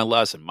did learn my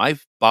lesson. My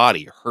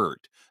body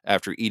hurt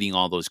after eating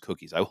all those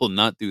cookies. I will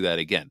not do that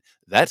again.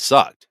 That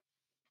sucked.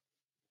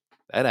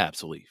 That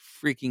absolutely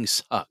freaking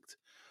sucked.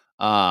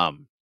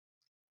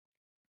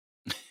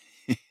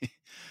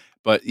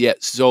 But yeah,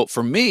 so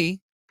for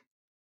me,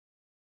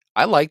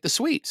 I like the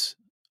sweets.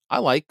 I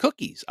like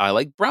cookies. I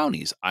like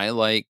brownies. I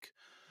like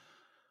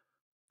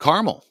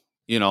caramel,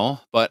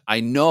 but I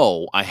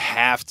know I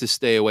have to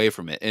stay away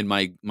from it. And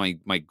my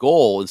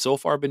goal, and so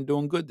far I've been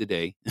doing good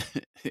today,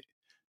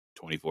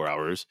 24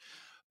 hours.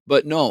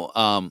 But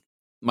no,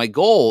 my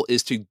goal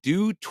is to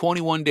do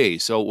 21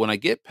 days. So when I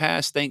get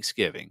past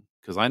Thanksgiving,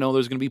 because I know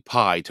there's going to be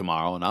pie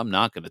tomorrow, and I'm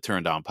not going to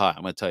turn down pie.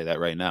 I'm going to tell you that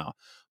right now.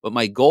 But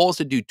my goal is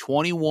to do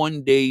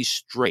 21 days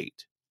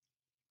straight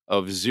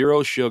of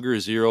zero sugar,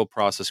 zero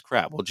processed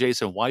crap. Well,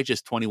 Jason, why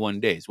just 21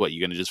 days? What, you're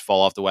going to just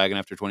fall off the wagon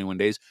after 21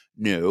 days?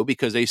 No,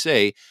 because they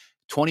say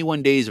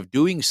 21 days of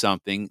doing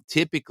something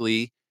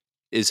typically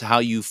is how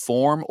you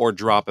form or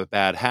drop a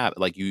bad habit.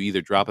 Like you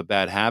either drop a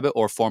bad habit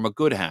or form a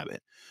good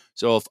habit.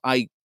 So if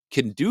I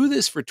can do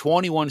this for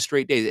 21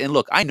 straight days, and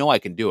look, I know I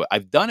can do it.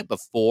 I've done it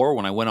before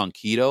when I went on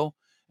keto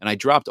and I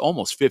dropped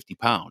almost 50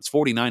 pounds,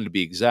 49 to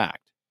be exact.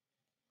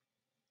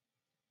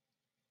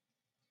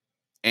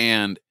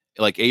 And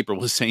like April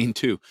was saying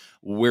too,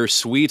 where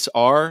sweets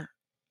are,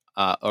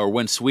 or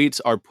when sweets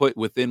are put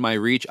within my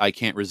reach, I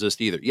can't resist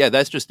either. Yeah,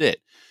 that's just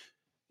it.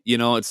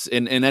 It's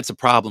and that's a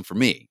problem for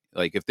me.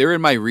 Like if they're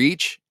in my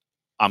reach,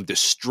 I'm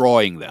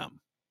destroying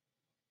them.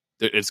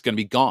 It's going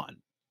to be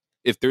gone.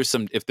 If there's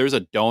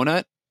a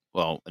donut,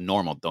 well, a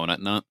normal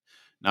donut,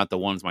 not the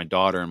ones my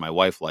daughter and my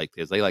wife like,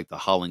 because they like the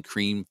Holland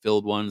cream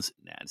filled ones.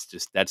 Nah,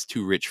 that's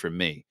too rich for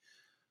me.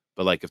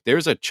 But like if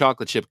there's a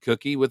chocolate chip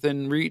cookie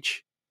within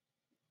reach,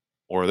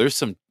 or there's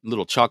some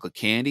little chocolate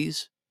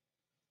candies,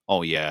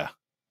 oh yeah,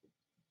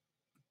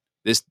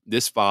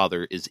 this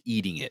father is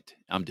eating it.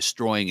 I'm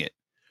destroying it.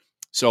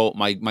 So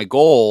my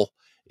goal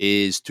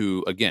is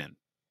to again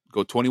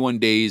go 21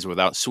 days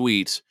without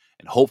sweets,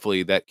 and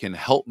hopefully that can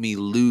help me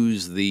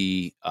lose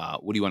the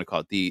what do you want to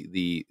call it,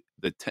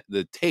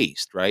 the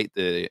taste, right?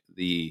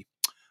 The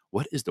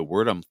what is the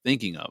word I'm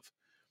thinking of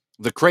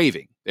The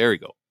craving. There we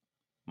go.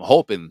 I'm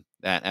hoping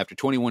that after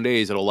 21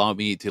 days, it'll allow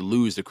me to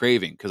lose the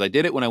craving because I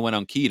did it when I went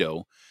on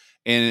keto.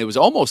 And it was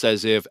almost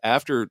as if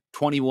after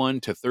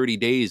 21 to 30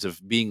 days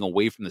of being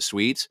away from the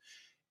sweets,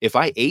 if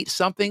I ate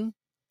something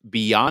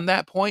beyond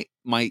that point,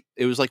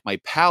 it was like my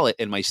palate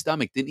and my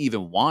stomach didn't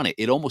even want it.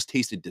 It almost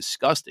tasted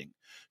disgusting.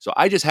 So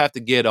I just have to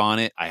get on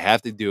it. I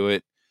have to do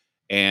it.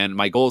 And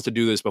my goal is to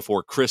do this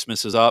before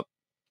Christmas is up.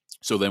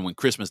 So then when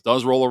Christmas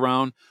does roll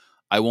around,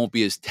 I won't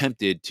be as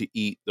tempted to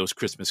eat those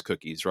Christmas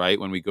cookies, right?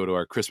 When we go to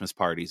our Christmas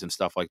parties and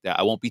stuff like that,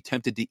 I won't be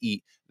tempted to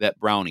eat that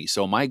brownie.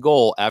 So my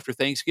goal after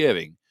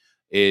Thanksgiving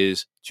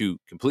is to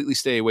completely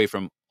stay away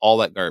from all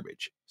that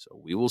garbage. So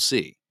we will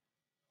see.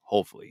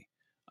 Hopefully,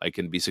 I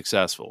can be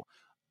successful.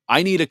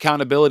 I need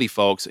accountability,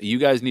 folks. You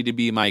guys need to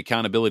be my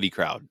accountability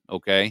crowd,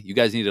 okay? You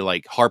guys need to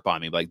like harp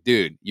on me. Like,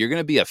 dude, you're going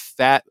to be a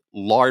fat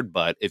lard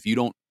butt if you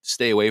don't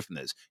stay away from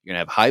this. You're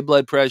going to have high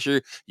blood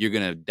pressure. You're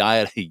going to die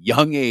at a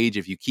young age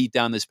if you keep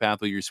down this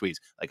path with your sweets.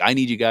 Like, I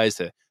need you guys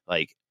to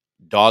like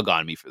dog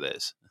on me for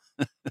this.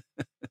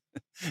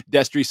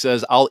 Destry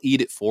says, I'll eat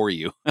it for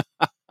you.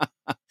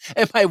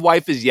 And my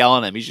wife is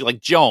yelling at me. She's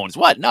like, Jones,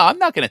 what? No, I'm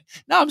not going to.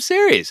 No, I'm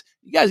serious.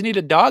 You guys need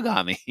a dog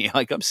on me.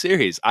 Like, I'm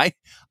serious. I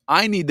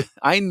need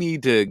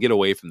to get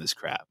away from this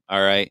crap.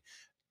 All right.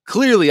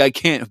 Clearly, I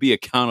can't be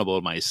accountable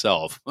to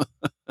myself.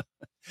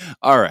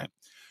 All right.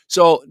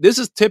 So this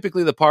is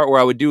typically the part where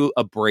I would do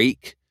a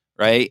break,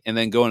 right? And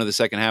then go into the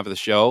second half of the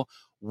show.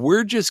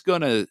 We're just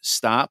going to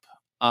stop.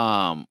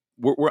 I'm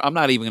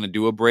not even going to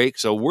do a break.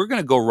 So we're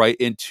going to go right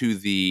into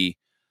the,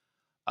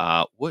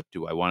 what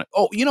do I want to,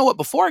 oh, you know what?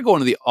 Before I go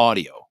into the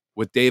audio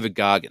with David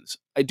Goggins,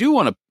 I do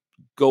want to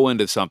go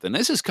into something.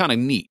 This is kind of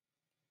neat.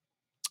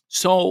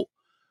 So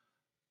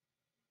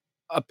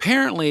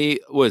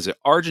apparently, what is it?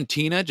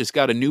 Argentina just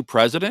got a new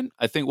president.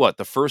 I think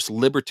the first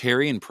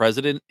libertarian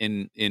president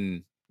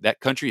in that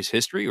country's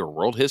history or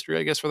world history,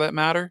 I guess, for that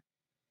matter.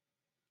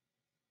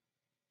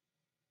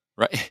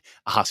 Right?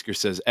 Oscar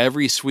says,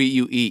 every sweet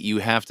you eat, you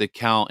have to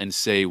count and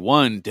say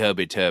 1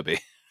 tubby tubby.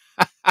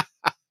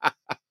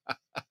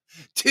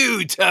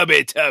 2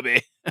 tubby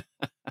tubby.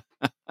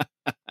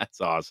 That's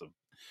awesome.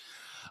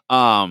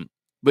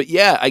 But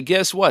yeah, I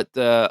guess what?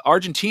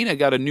 Argentina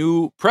got a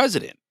new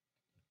president.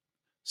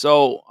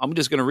 So I'm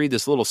just going to read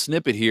this little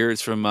snippet here.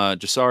 It's from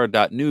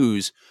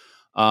Jasara.news.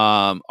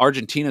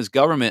 Argentina's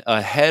government,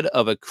 ahead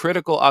of a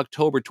critical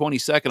October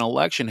 22nd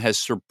election, has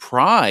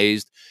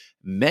surprised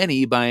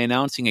many by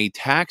announcing a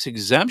tax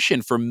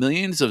exemption for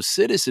millions of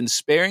citizens,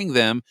 sparing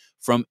them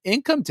from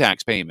income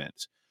tax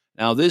payments.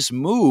 Now, this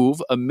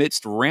move,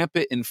 amidst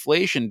rampant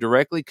inflation,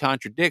 directly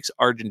contradicts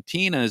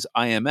Argentina's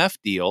IMF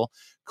deal,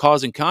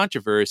 causing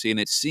controversy, and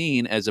it's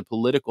seen as a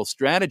political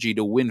strategy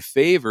to win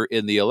favor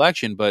in the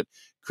election. But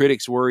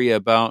critics worry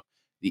about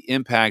the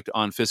impact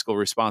on fiscal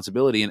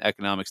responsibility and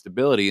economic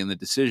stability, and the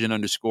decision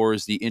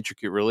underscores the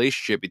intricate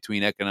relationship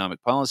between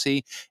economic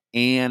policy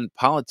and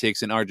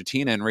politics in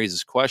Argentina and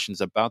raises questions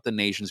about the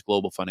nation's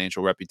global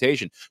financial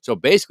reputation. So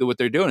basically, what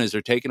they're doing is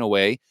they're taking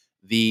away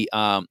the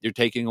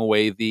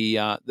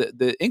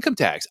income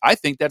tax. I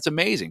think that's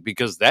amazing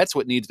because that's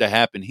what needs to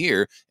happen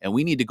here, and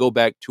we need to go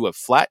back to a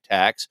flat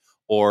tax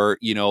or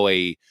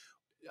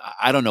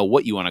I don't know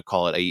what you want to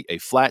call it, a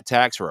flat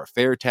tax or a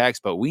fair tax,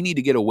 but we need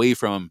to get away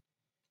from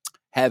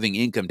having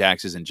income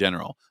taxes in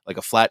general, like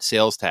a flat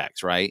sales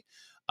tax, right?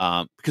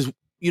 Because,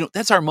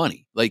 that's our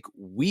money. Like,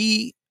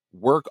 we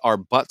work our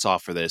butts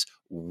off for this.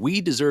 We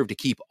deserve to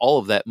keep all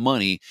of that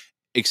money,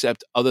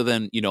 except other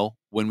than,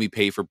 when we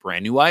pay for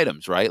brand new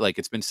items, right? Like,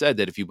 it's been said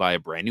that if you buy a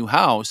brand new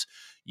house,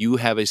 you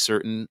have a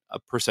certain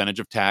percentage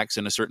of tax,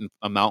 and a certain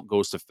amount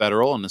goes to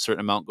federal and a certain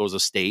amount goes to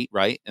state,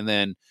 right? And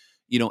then,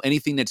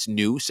 anything that's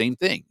new, same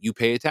thing. You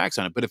pay a tax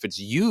on it. But if it's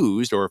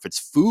used or if it's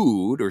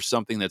food or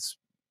something that's,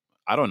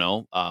 I don't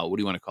know, what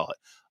do you want to call it?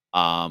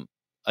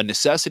 A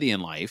necessity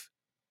in life,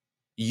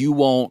 you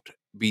won't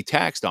be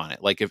taxed on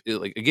it. Like if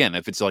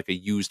it's like a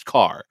used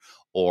car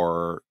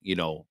or,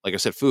 like I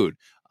said, food.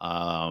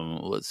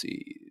 Let's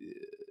see.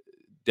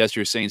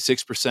 Destry is saying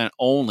 6%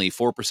 only,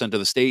 4% to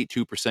the state,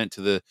 2%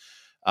 to the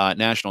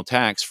national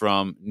tax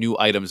from new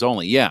items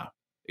only. Yeah.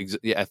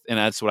 Yeah. And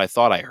that's what I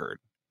thought I heard.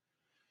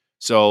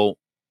 So,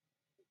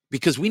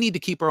 because we need to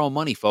keep our own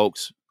money,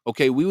 folks.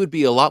 Okay, we would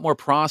be a lot more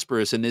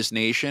prosperous in this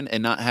nation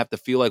and not have to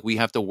feel like we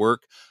have to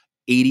work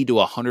 80 to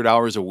 100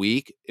 hours a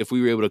week if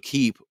we were able to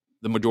keep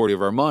the majority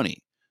of our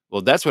money.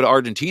 Well, that's what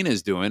Argentina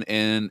is doing,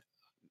 and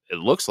it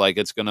looks like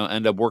it's going to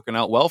end up working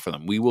out well for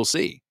them. We will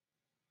see.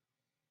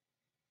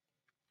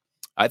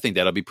 I think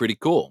that'll be pretty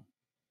cool.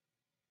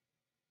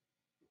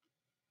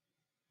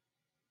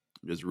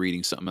 I'm just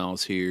reading something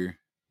else here.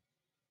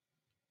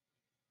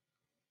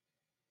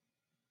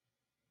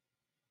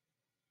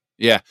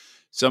 Yeah.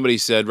 Somebody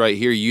said right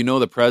here,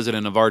 the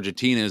president of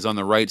Argentina is on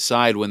the right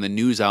side when the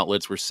news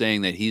outlets were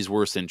saying that he's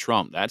worse than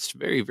Trump. That's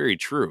very, very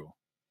true.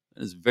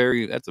 That's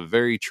a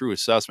very true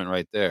assessment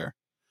right there.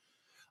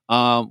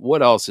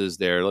 What else is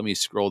there? Let me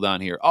scroll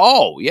down here.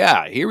 Oh,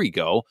 yeah, here we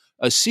go.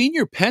 A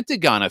senior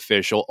Pentagon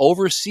official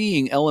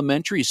overseeing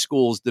elementary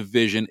schools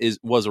division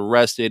was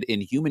arrested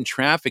in human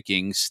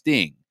trafficking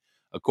sting,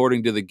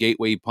 according to the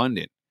Gateway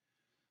Pundit.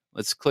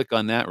 Let's click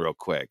on that real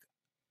quick.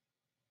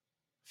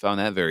 Found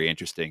that very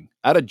interesting.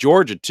 Out of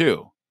Georgia,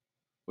 too,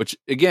 which,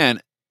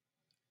 again,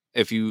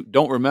 if you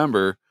don't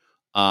remember,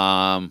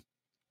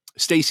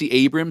 Stacey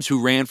Abrams,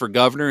 who ran for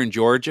governor in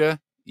Georgia,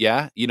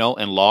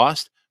 and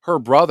lost, her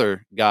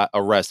brother got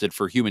arrested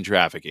for human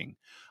trafficking.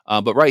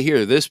 But right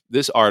here,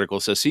 this article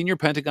says senior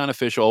Pentagon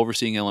official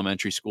overseeing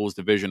elementary schools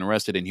division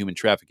arrested in human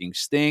trafficking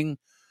sting.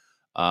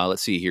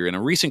 Let's see here. In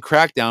a recent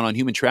crackdown on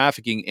human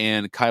trafficking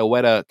in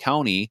Coweta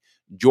County,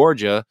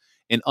 Georgia,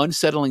 an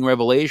unsettling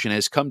revelation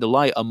has come to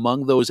light.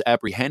 Among those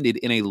apprehended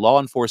in a law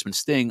enforcement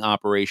sting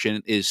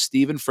operation is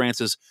Stephen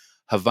Francis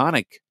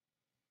Havanek,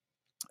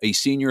 a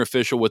senior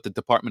official with the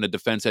Department of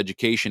Defense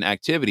Education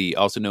Activity,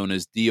 also known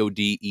as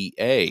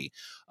DODEA,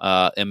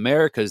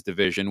 America's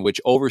division, which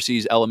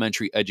oversees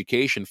elementary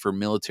education for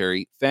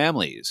military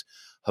families.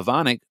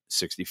 Havanek,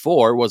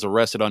 64, was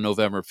arrested on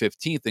November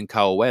 15th in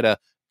Coweta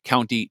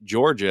County,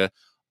 Georgia,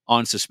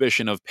 on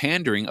suspicion of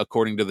pandering,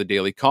 according to the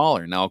Daily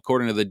Caller. Now,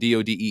 according to the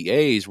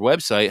DODEA's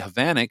website,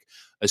 Havanek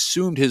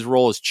assumed his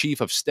role as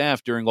chief of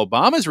staff during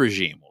Obama's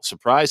regime. Well,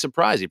 surprise,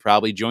 surprise. He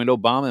probably joined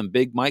Obama and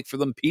Big Mike for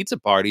them pizza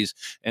parties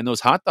and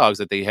those hot dogs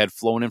that they had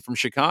flown in from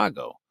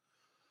Chicago.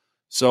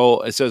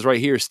 So it says right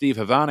here, Steve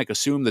Havanek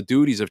assumed the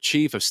duties of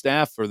chief of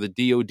staff for the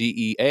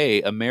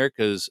DODEA,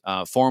 America's,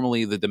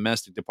 formerly the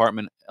Domestic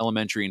Department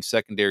Elementary and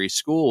Secondary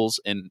Schools,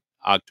 in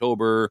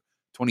October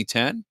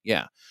 2010.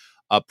 Yeah.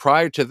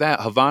 Prior to that,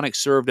 Havanek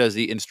served as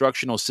the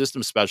instructional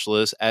system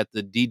specialist at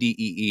the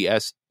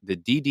DDESS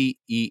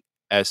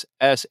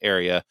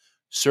area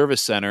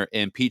service center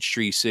in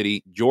Peachtree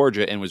City,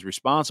 Georgia, and was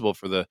responsible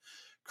for the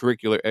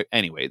curricular.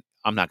 Anyway,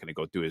 I'm not going to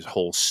go through his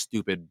whole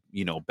stupid,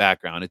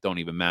 background. It don't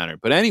even matter.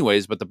 But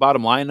anyways, but the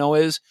bottom line though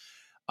is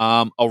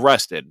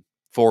arrested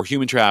for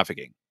human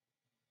trafficking.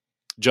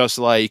 Just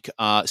like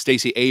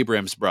Stacey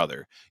Abrams'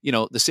 brother,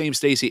 the same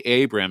Stacey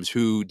Abrams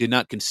who did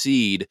not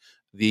concede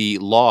the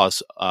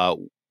loss, for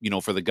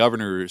the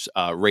governor's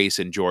race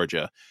in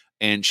Georgia.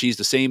 And she's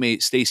the same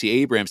Stacey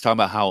Abrams talking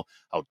about how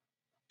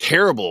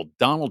terrible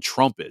Donald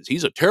Trump is.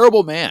 He's a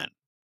terrible man.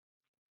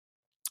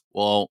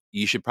 Well,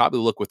 you should probably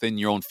look within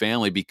your own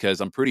family,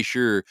 because I'm pretty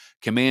sure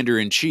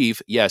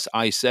Commander-in-Chief, yes,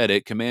 I said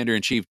it,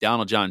 Commander-in-Chief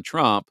Donald John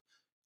Trump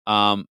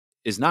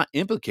is not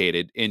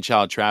implicated in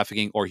child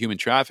trafficking or human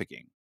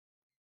trafficking.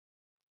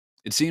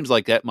 It seems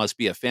like that must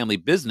be a family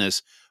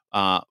business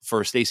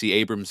for Stacey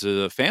Abrams'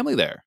 family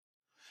there.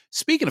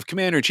 Speaking of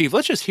Commander-in-Chief,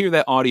 let's just hear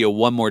that audio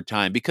one more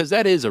time, because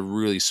that is a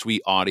really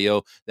sweet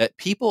audio that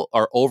people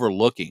are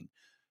overlooking.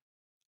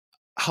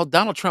 How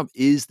Donald Trump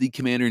is the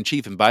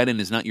Commander-in-Chief and Biden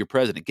is not your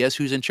president. Guess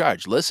who's in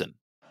charge? Listen.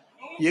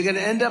 You're going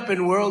to end up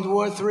in World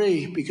War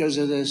III because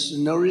of this.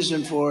 No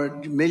reason for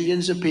it.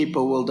 Millions of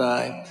people will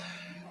die.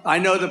 I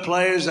know the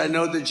players. I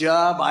know the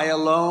job. I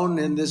alone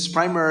in this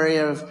primary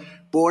have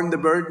borne the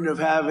burden of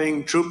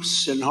having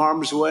troops in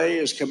harm's way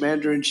as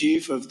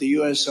Commander-in-Chief of the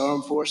U.S.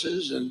 Armed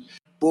Forces, and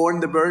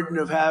borne the burden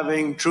of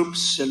having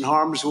troops in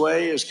harm's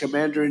way as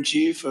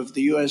Commander-in-Chief of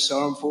the U.S.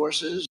 Armed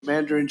Forces,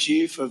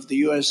 Commander-in-Chief of the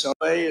U.S. Armed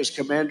Forces, as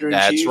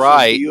Commander-in-Chief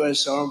of the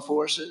U.S. Armed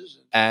Forces.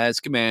 As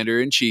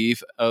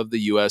Commander-in-Chief of the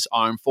U.S.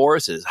 Armed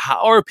Forces.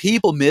 How are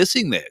people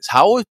missing this?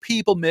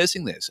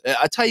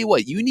 I tell you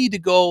what, you need to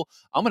go.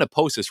 I'm going to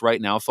post this right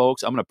now,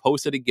 folks. I'm going to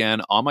post it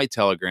again on my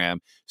Telegram.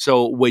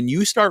 So when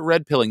you start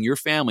red pilling your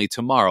family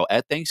tomorrow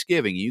at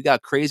Thanksgiving, you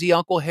got crazy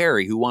Uncle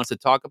Harry who wants to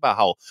talk about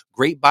how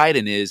great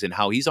Biden is and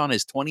how he's on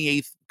his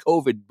 28th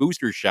COVID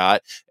booster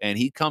shot, and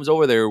he comes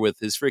over there with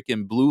his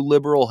freaking blue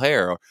liberal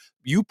hair.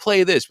 You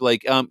play this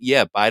like,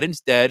 yeah,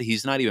 Biden's dead.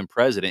 He's not even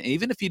president. And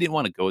even if you didn't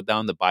want to go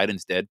down the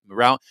Biden's dead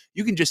route,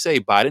 you can just say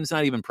Biden's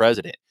not even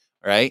president,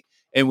 right?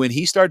 And when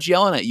he starts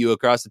yelling at you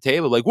across the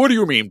table, like, what do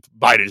you mean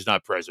Biden's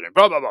not president?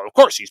 Blah, blah, blah. Of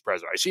course he's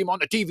president. I see him on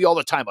the TV all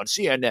the time on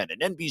CNN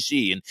and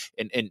NBC and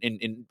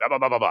blah, blah,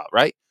 blah, blah, blah,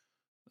 right?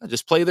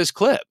 Just play this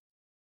clip.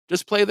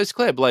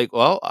 Like,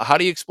 well, how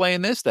do you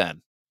explain this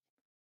then?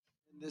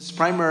 This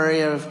primary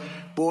have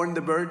borne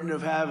the burden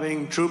of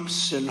having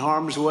troops in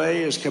harm's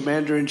way as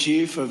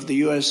Commander-in-Chief of the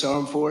U.S.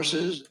 Armed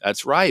Forces.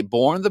 That's right.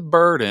 Borne the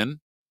burden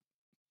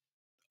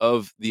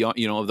of the of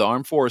the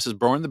armed forces,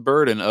 borne the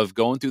burden of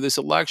going through this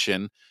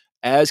election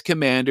as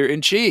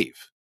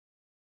Commander-in-Chief.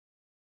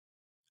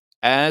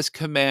 As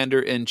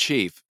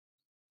Commander-in-Chief.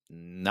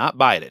 Not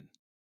Biden.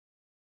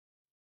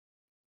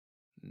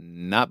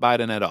 Not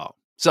Biden at all.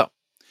 So,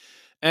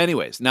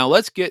 anyways, now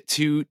let's get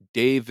to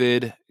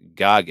David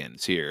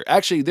Goggins here.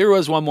 Actually, there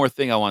was one more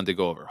thing I wanted to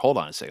go over. Hold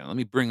on a second. Let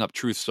me bring up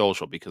Truth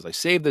Social because I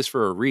saved this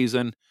for a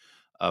reason.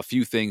 A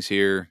few things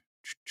here.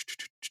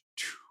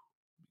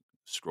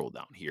 Scroll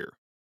down here.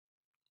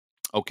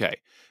 Okay.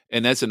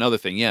 And that's another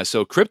thing. Yeah.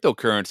 So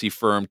cryptocurrency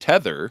firm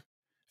Tether,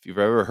 if you've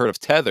ever heard of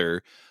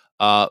Tether,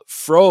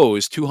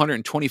 froze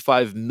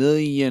 $225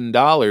 million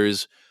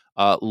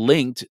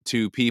linked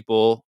to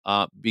people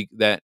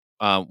that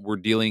were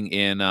dealing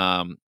in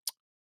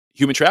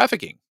human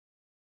trafficking.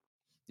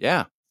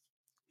 Yeah,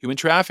 human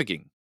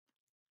trafficking.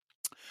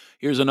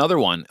 Here's another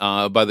one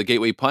by the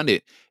Gateway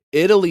Pundit.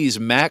 Italy's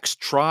max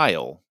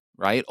trial,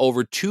 right?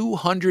 Over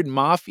 200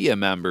 mafia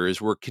members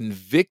were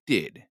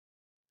convicted.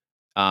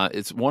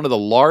 It's one of the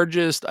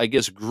largest, I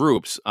guess,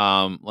 groups.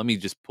 Let me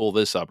just pull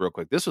this up real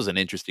quick. This was an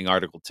interesting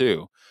article,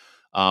 too.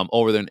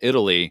 Over there in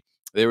Italy,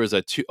 there was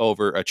a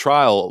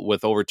trial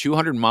with over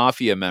 200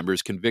 mafia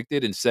members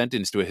convicted and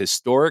sentenced to a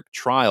historic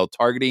trial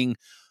targeting,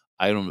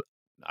 I'm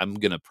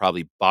going to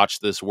probably botch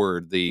this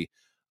word, the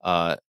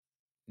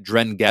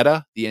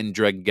Ndrangheta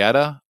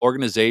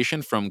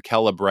organization from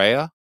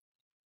Calabria.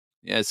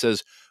 Yeah, it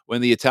says, when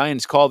the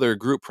Italians call their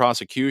group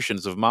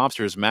prosecutions of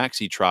mobsters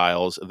maxi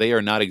trials, they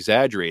are not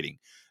exaggerating.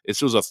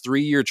 This was a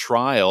 3-year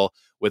trial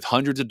with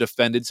hundreds of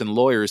defendants and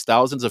lawyers,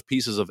 thousands of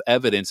pieces of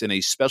evidence in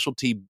a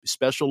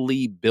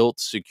specially built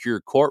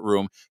secure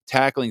courtroom,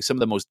 tackling some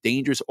of the most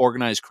dangerous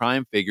organized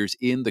crime figures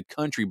in the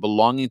country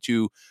belonging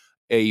to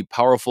a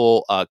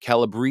powerful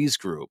Calabrese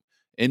group.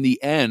 In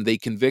the end, they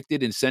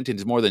convicted and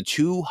sentenced more than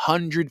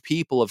 200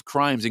 people of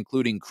crimes,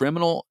 including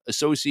criminal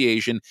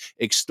association,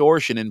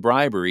 extortion, and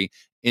bribery,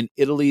 in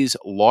Italy's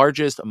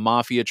largest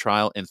mafia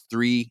trial in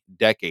 3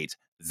 decades.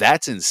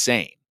 That's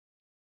insane.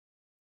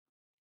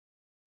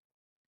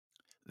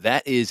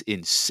 That is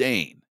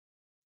insane.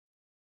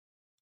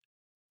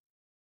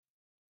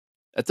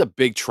 That's a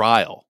big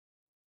trial.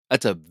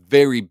 That's a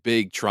very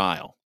big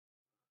trial.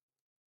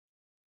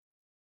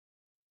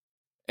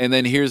 And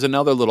then here's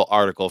another little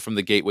article from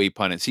the Gateway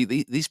Pundit. See,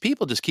 these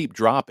people just keep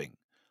dropping.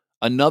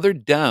 Another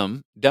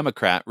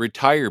Democrat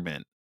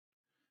retirement.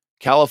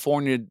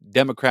 California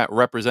Democrat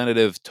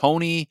Representative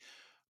Tony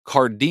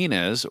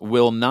Cardenas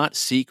will not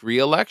seek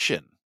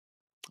re-election.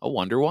 I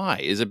wonder why.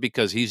 Is it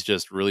because he's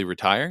just really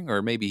retiring,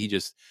 or maybe he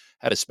just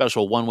had a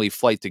special one-way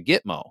flight to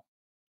Gitmo?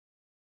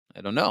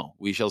 I don't know.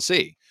 We shall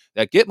see.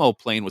 That Gitmo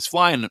plane was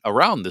flying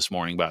around this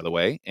morning, by the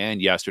way,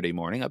 and yesterday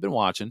morning. I've been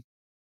watching.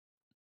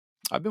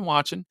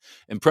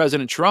 And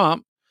President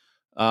Trump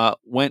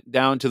went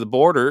down to the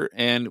border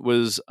and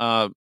was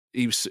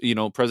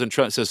President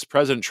Trump says,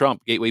 President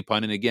Trump, Gateway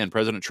Pundit again,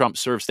 President Trump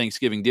serves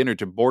Thanksgiving dinner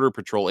to Border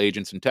Patrol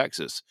agents in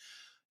Texas.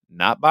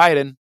 Not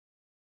Biden,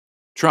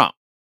 Trump.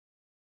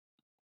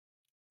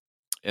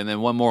 And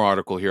then one more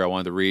article here I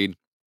wanted to read.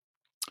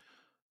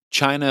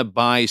 China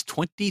buys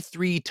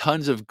 23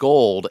 tons of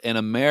gold and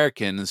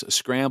Americans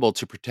scramble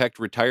to protect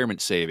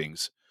retirement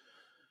savings.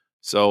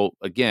 So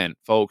again,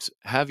 folks,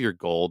 have your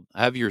gold,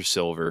 have your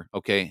silver,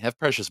 okay? Have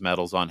precious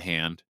metals on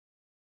hand,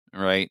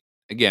 all right?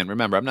 Again,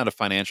 remember, I'm not a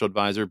financial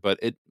advisor, but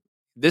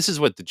this is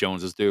what the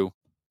Joneses do.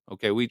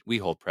 Okay, we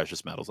hold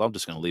precious metals. I'm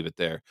just going to leave it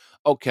there.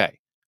 Okay,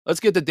 let's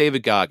get to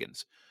David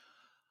Goggins.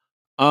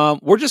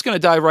 We're just going to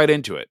dive right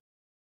into it.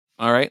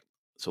 All right,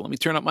 so let me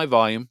turn up my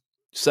volume.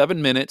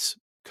 7 minutes,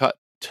 cut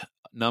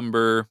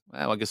number,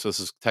 well, I guess this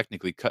is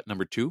technically cut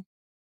number 2.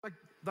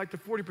 Like the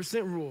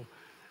 40% rule.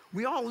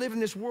 We all live in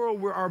this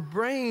world where our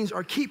brains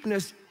are keeping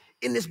us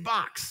in this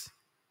box.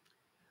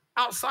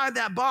 Outside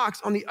that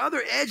box, on the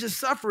other edge of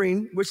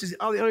suffering, which is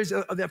on the other edge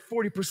of that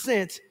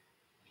 40%,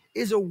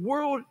 is a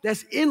world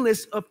that's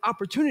endless of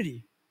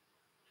opportunity.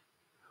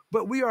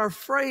 But we are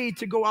afraid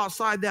to go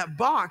outside that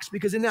box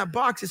because in that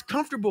box it's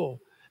comfortable.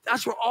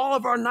 That's where all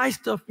of our nice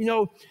stuff,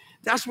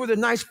 that's where the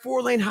nice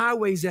 4-lane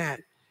highway's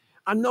at.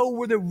 I know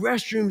where the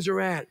restrooms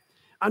are at.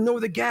 I know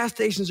where the gas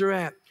stations are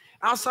at.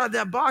 Outside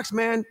that box,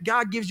 man,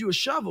 God gives you a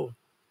shovel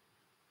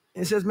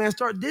and says, man,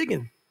 start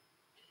digging.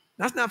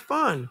 That's not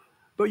fun.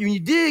 But when you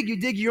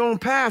dig your own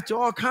path to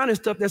all kind of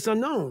stuff that's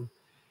unknown.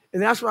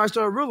 And that's what I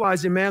started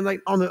realizing, man,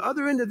 like on the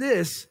other end of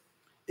this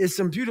is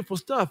some beautiful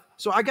stuff.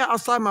 So I got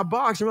outside my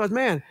box and realized,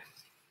 man,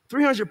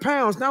 300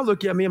 pounds, now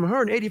look at me, I'm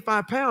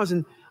 185 pounds.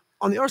 And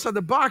on the other side of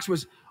the box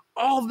was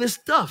all this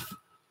stuff.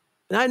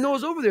 And I didn't know it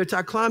was over there until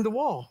I climbed the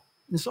wall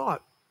and saw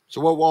it. So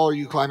what wall are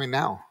you climbing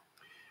now?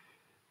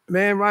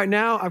 Man, right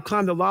now, I've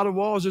climbed a lot of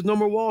walls. There's no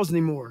more walls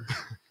anymore.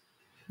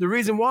 The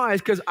reason why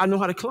is because I know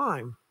how to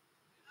climb.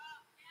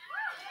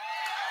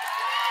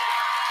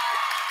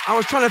 I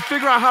was trying to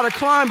figure out how to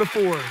climb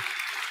before.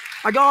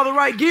 I got all the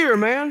right gear,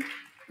 man.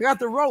 I got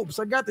the ropes.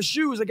 I got the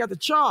shoes. I got the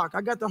chalk.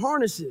 I got the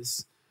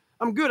harnesses.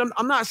 I'm good.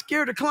 I'm not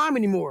scared to climb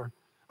anymore.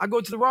 I go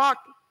to the rock,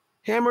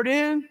 hammer it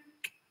in.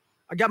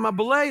 I got my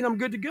belay, and I'm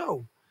good to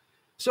go.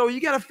 So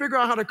you got to figure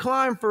out how to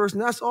climb first,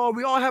 and that's all.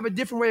 We all have a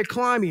different way of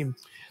climbing.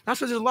 That's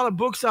why there's a lot of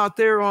books out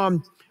there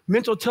on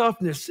mental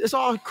toughness. It's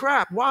all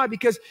crap. Why?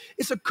 Because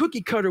it's a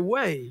cookie cutter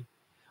way.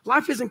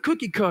 Life isn't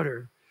cookie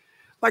cutter.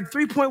 Like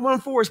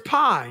 3.14 is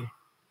pi.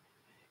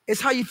 It's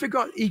how you figure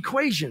out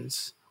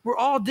equations. We're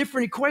all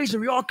different equations.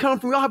 We all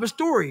have a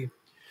story.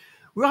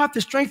 We all have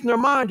to strengthen our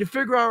mind to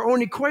figure out our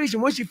own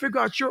equation. Once you figure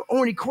out your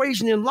own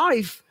equation in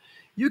life,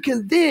 you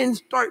can then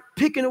start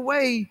picking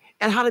away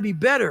at how to be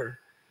better.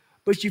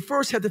 But you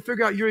first have to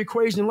figure out your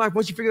equation in life.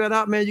 Once you figure that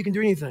out, man, you can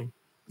do anything.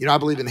 I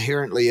believe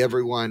inherently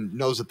everyone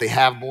knows that they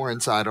have more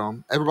inside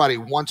them. Everybody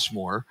wants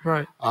more.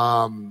 Right.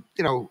 And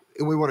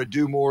we want to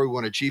do more, we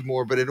want to achieve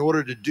more. But in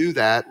order to do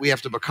that, we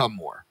have to become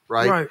more.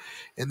 right? Right.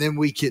 And then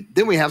we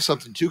have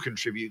something to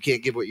contribute. You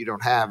can't give what you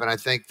don't have. And I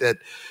think that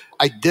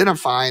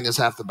identifying is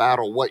half the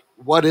battle.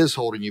 What is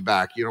holding you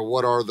back?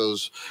 What are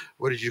those,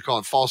 what did you call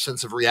it, false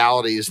sense of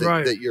realities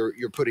Right. that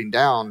you're putting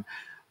down?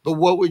 But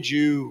what would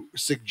you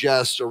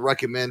suggest or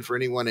recommend for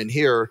anyone in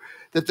here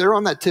that they're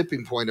on that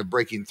tipping point of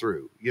breaking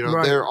through?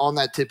 Right. They're on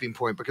that tipping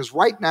point, because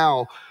right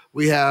now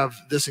we have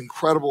this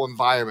incredible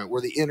environment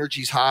where the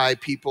energy's high,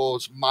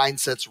 people's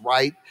mindsets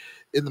right.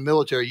 In the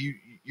military,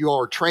 you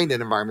all are trained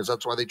in environments.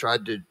 That's why they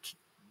tried to,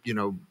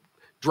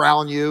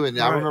 drown you. And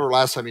I Right. remember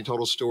last time you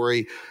told a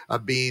story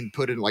of being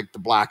put in like the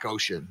Black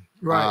Ocean,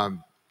 Right.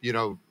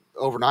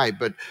 overnight.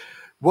 But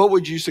what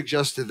would you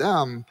suggest to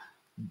them?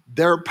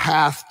 Their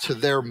path to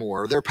their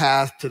more, their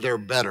path to their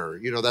better.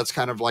 That's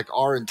kind of like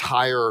our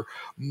entire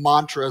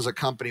mantra as a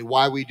company.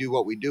 Why we do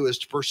what we do is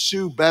to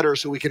pursue better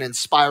so we can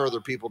inspire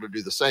other people to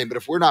do the same. But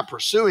if we're not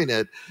pursuing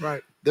it,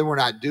 Right. then we're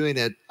not doing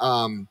it.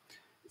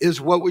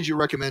 What would you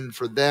recommend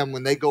for them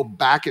when they go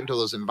back into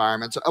those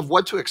environments of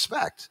what to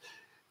expect?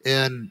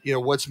 And,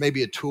 what's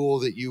maybe a tool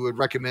that you would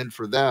recommend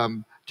for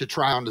them to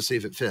try on to see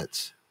if it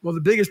fits? Well,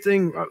 the biggest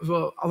thing,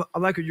 I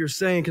like what you're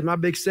saying, because my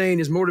big saying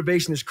is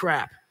motivation is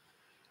crap.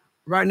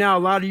 Right now, a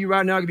lot of you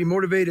right now can be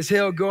motivated as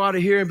hell, go out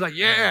of here and be like,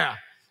 yeah,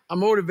 I'm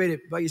motivated.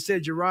 Like you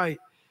said, you're right.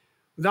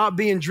 Without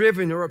being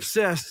driven or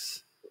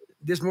obsessed,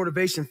 this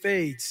motivation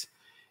fades.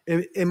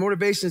 And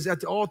motivation is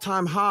at the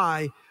all-time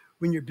high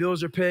when your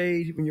bills are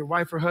paid, when your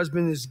wife or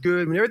husband is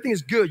good, when everything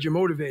is good, you're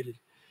motivated.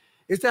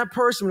 It's that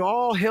person when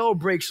all hell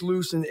breaks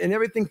loose and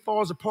everything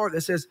falls apart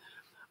that says,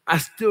 I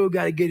still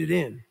got to get it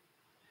in.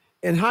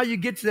 And how you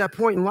get to that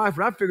point in life,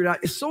 what I figured out,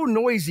 it's so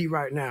noisy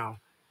right now.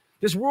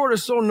 This world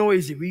is so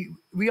noisy.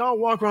 We all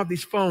walk around with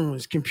these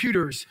phones,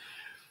 computers.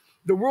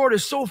 The world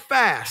is so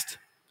fast.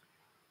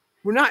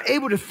 We're not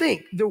able to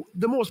think. The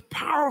most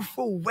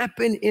powerful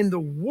weapon in the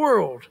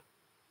world,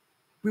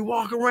 we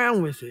walk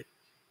around with it.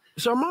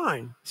 It's our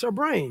mind. It's our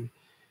brain.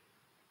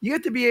 You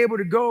have to be able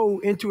to go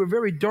into a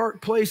very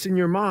dark place in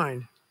your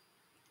mind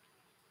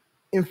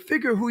and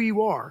figure who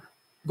you are.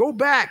 Go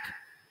back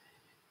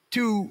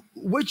to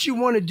what you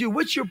want to do.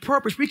 What's your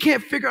purpose? We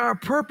can't figure our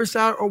purpose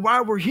out or why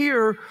we're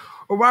here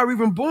or why we're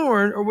even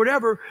born or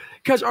whatever,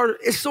 because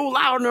it's so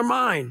loud in our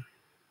mind.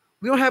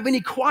 We don't have any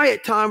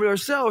quiet time with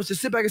ourselves to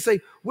sit back and say,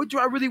 what do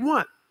I really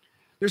want?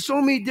 There's so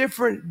many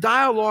different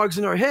dialogues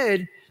in our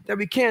head that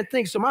we can't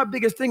think. So my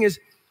biggest thing is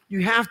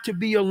you have to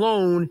be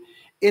alone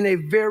in a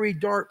very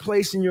dark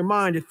place in your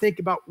mind to think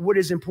about what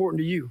is important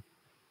to you.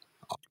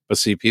 But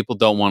see, people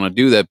don't want to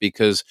do that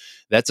because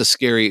that's a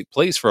scary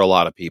place for a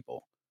lot of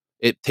people.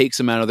 It takes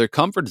them out of their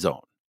comfort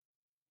zone.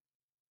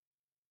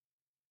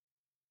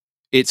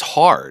 It's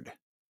hard.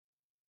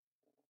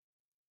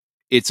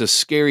 It's a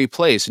scary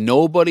place.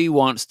 Nobody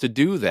wants to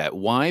do that.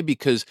 Why?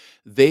 Because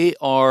they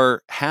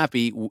are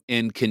happy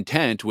and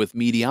content with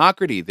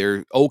mediocrity.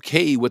 They're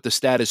okay with the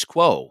status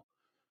quo.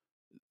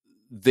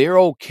 They're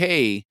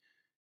okay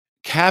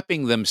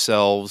capping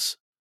themselves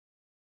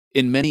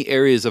in many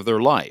areas of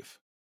their life.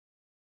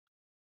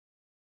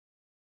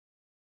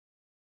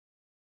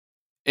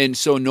 And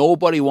so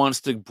nobody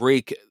wants to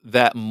break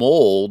that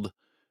mold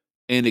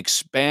and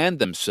expand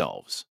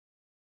themselves.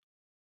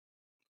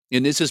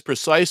 And this is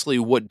precisely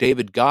what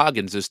David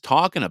Goggins is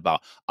talking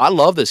about. I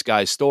love this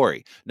guy's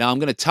story. Now, I'm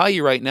going to tell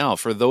you right now,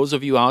 for those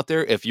of you out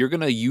there, if you're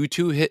going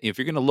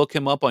to look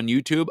him up on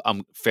YouTube,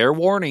 fair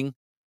warning,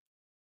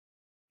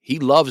 he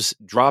loves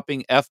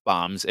dropping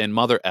F-bombs and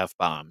mother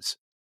F-bombs.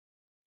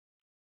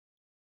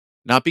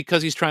 Not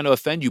because he's trying to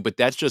offend you, but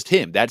that's just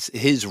him. That's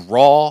his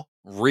raw,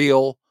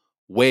 real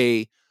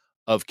way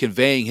of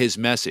conveying his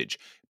message.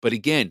 But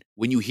again,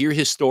 when you hear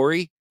his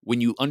story,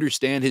 when you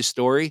understand his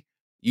story,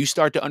 you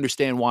start to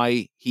understand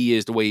why he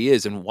is the way he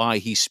is and why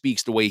he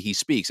speaks the way he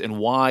speaks and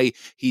why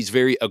he's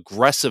very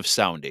aggressive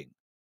sounding.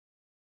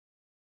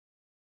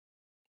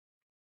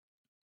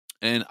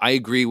 And I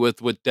agree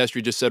with what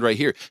Destry just said right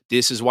here.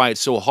 This is why it's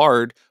so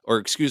hard,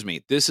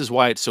 this is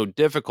why it's so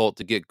difficult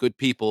to get good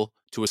people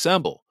to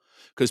assemble.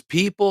 Because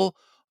people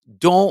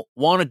don't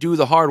want to do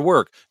the hard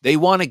work. They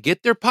want to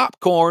get their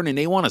popcorn and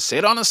they want to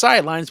sit on the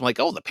sidelines like,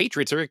 oh, the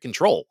Patriots are in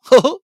control.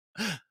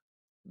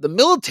 The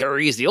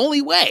military is the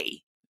only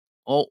way.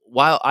 Well,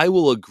 while I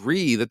will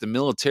agree that the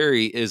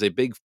military is a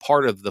big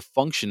part of the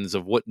functions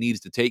of what needs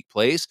to take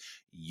place,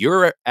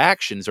 your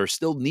actions are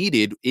still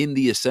needed in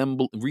the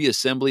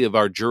reassembly of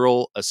our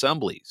jural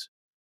assemblies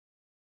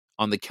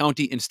on the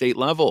county and state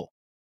level.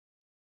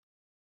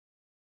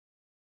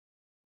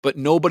 But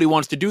nobody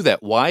wants to do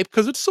that. Why?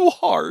 Because it's so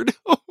hard.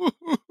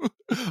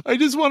 I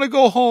just want to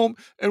go home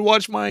and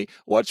watch my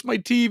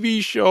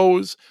TV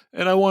shows,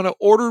 and I want to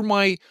order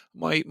my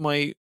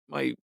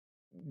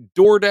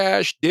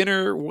DoorDash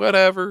dinner,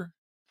 whatever.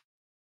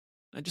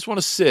 I just want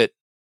to sit.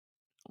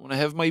 I want to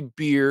have my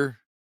beer.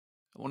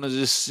 I want to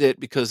just sit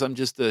because I'm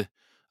just a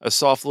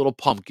soft little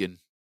pumpkin.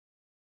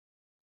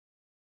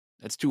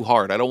 That's too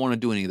hard. I don't want to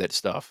do any of that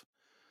stuff.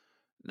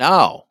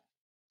 No,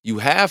 you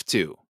have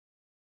to.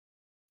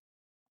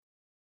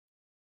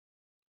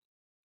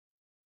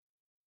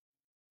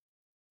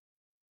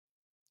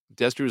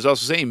 Destry was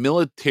also saying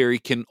military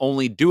can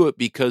only do it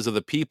because of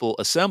the people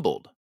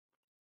assembled.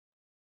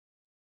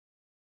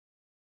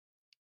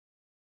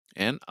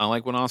 And I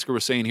like what Oscar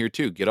was saying here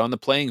too. Get on the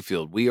playing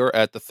field. We are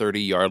at the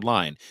 30-yard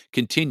line.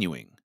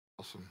 Continuing.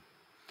 Awesome.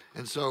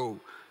 And so,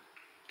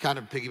 kind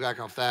of piggyback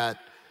off that,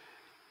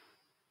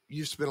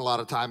 you spent a lot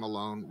of time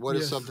alone. What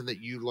is Yes. something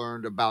that you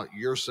learned about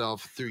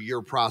yourself through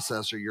your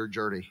process or your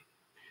journey?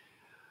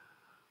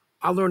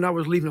 I learned I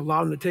was leaving a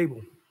lot on the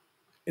table,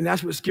 and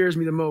that's what scares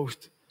me the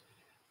most.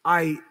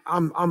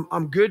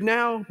 I'm good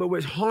now, but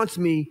what haunts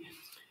me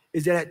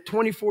is that at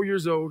 24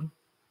 years old,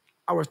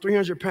 I was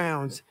 300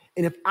 pounds,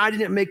 and if I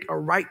didn't make a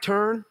right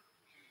turn,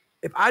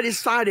 if I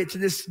decided to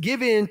just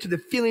give in to the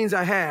feelings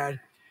I had,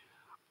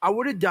 I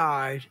would have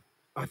died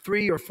a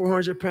 300 or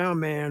 400 pound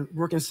man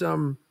working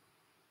some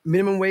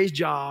minimum wage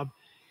job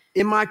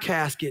in my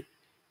casket,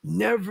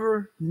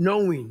 never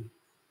knowing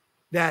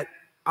that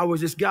I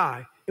was this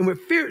guy. And what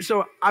fear,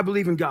 so I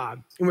believe in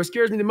God. And what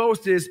scares me the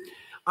most is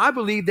I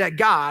believe that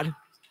God,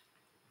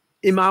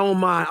 in my own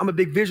mind, I'm a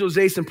big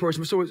visualization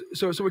person. So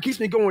what keeps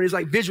me going is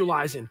like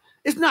visualizing.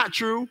 It's not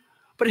true,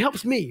 but it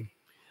helps me.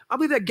 I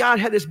believe that God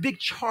had this big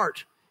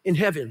chart in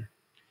heaven.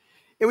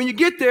 And when you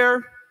get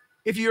there,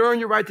 if you earn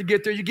your right to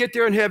get there, you get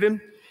there in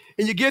heaven,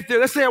 and you get there,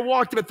 let's say I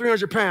walked up at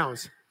 300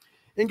 pounds.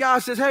 And God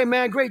says, hey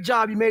man, great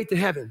job, you made it to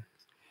heaven.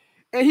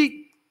 And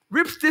he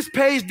rips this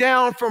page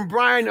down from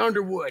Brian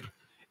Underwood.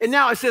 And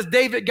now it says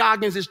David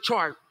Goggins'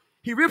 chart.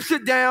 He rips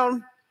it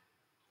down,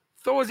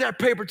 throws that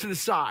paper to the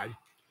side.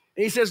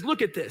 And he says,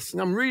 look at this.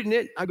 And I'm reading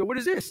it. I go, what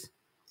is this?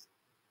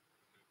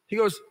 He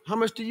goes, how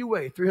much do you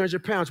weigh?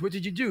 300 pounds. What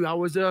did you do? I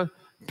was a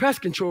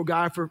pest control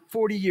guy for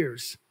 40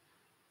 years.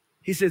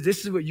 He says,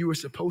 this is what you were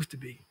supposed to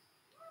be.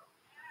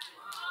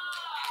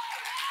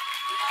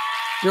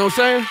 You know what I'm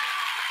saying?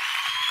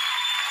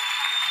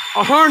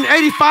 A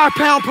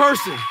 185-pound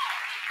person.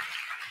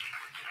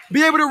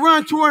 Be able to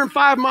run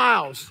 205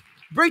 miles.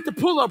 Break the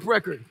pull-up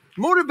record.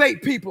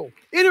 Motivate people.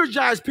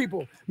 Energize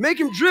people. Make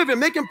them driven.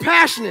 Make them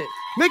passionate.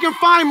 Make them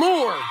find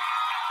more.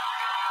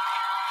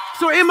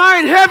 So am I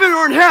in heaven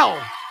or in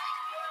hell?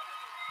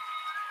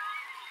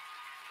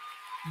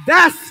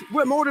 That's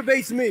what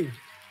motivates me.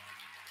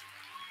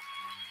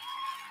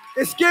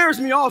 It scares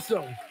me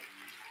also.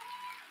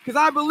 Because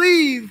I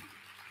believe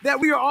that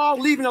we are all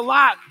leaving a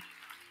lot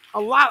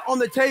on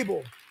the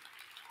table.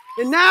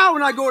 And now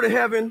when I go to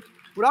heaven,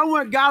 what I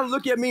want God to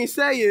look at me and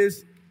say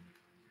is,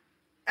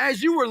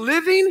 as you were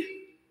living,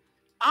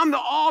 I'm the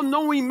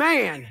all-knowing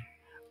man.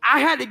 I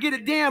had to get a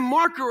damn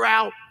marker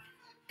out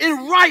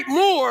and write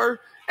more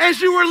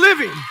as you were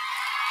living.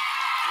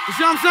 You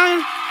see what I'm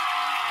saying?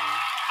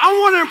 I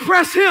want to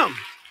impress him.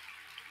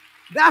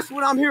 That's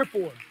what I'm here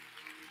for.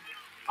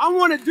 I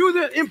want to do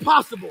the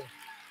impossible.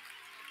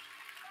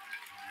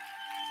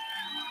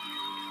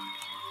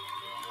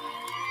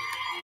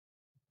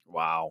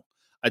 Wow.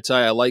 I tell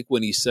you, I like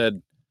when he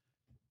said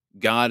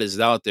God is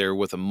out there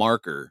with a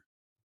marker,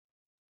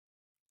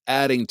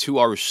 adding to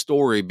our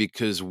story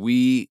because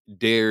we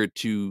dare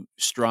to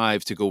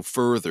strive to go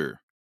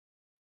further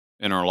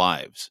in our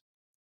lives.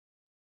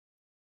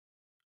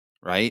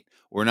 Right?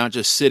 We're not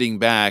just sitting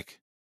back,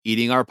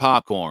 eating our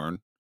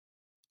popcorn,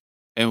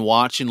 and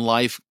watching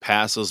life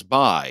pass us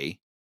by.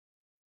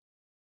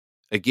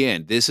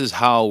 Again, this is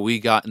how we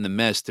got in the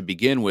mess to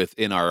begin with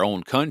in our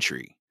own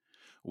country.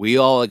 We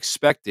all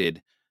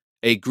expected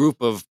a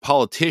group of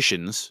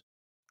politicians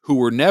who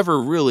were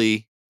never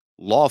really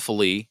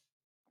lawfully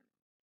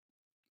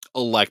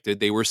elected.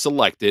 They were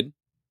selected.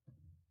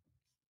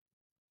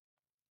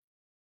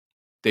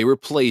 They were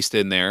placed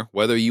in there.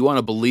 Whether you want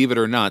to believe it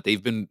or not,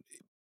 they've been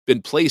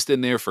placed in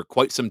there for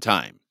quite some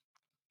time.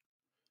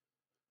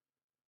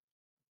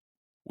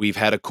 We've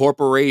had a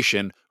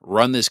corporation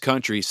run this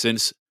country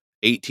since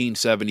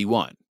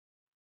 1871.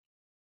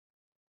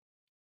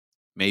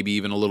 Maybe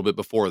even a little bit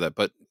before that,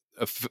 but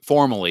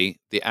formally,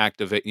 the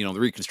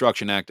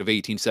Reconstruction Act of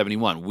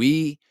 1871.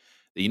 The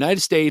United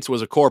States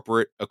was a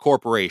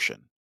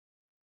corporation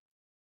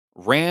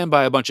ran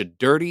by a bunch of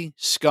dirty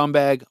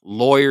scumbag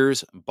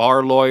lawyers,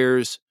 bar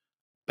lawyers,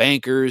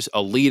 bankers,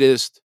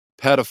 elitists,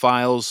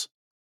 pedophiles,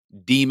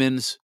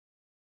 demons.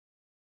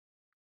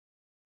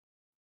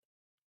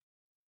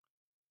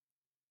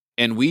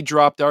 And we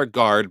dropped our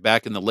guard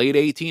back in the late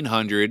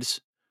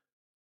 1800s,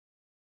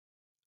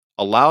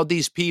 allowed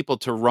these people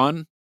to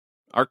run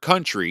our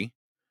country.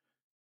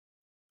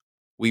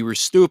 We were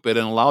stupid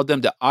and allowed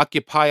them to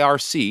occupy our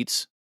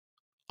seats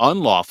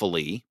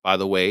unlawfully, by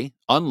the way,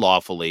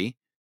 unlawfully,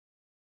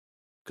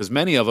 because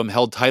many of them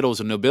held titles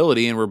of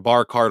nobility and were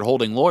bar card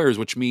holding lawyers,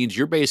 which means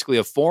you're basically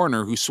a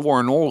foreigner who swore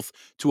an oath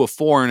to a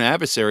foreign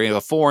adversary of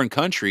a foreign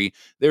country.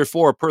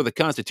 Therefore, per the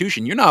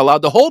Constitution, you're not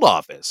allowed to hold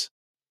office.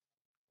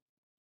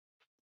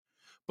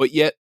 But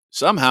yet,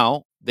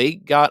 somehow, they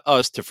got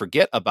us to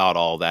forget about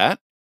all that.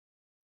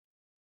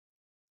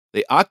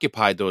 They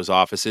occupied those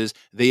offices.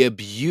 They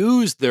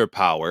abused their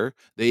power.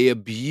 They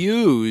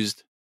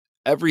abused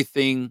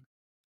everything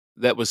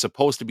that was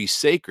supposed to be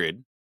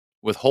sacred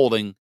with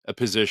holding a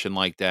position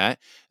like that.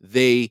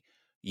 They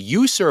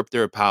usurped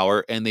their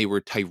power and they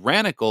were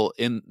tyrannical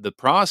in the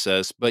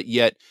process, but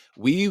yet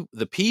we,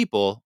 the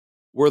people,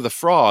 were the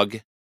frog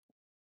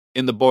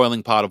in the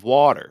boiling pot of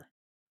water,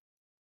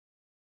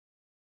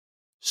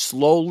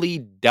 slowly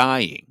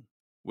dying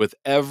with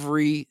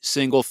every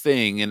single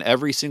thing and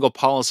every single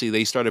policy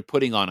they started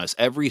putting on us,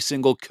 every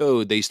single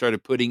code they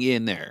started putting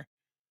in there,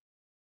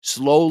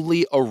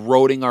 slowly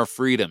eroding our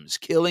freedoms,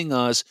 killing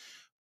us,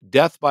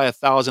 death by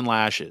 1,000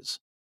 lashes.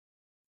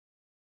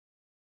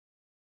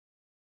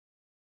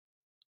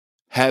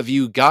 Have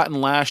you gotten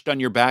lashed on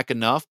your back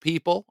enough,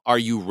 people? Are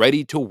you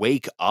ready to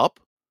wake up?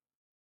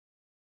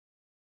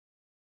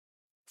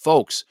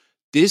 Folks,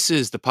 this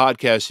is the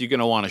podcast you're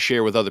going to want to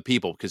share with other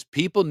people because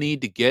people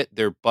need to get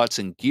their butts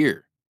in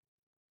gear.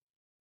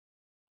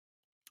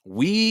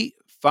 We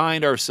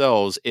find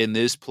ourselves in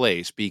this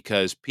place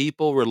because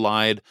people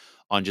relied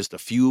on just a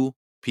few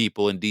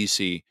people in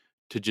DC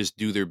to just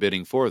do their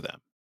bidding for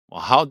them.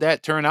 Well, how'd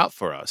that turn out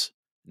for us?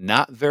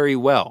 Not very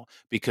well,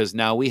 because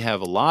now we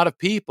have a lot of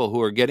people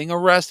who are getting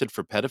arrested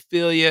for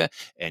pedophilia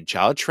and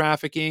child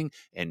trafficking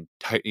and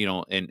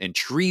and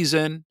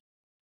treason,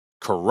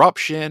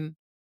 corruption.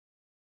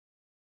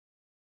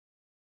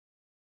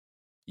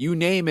 You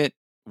name it,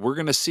 we're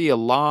going to see a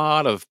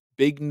lot of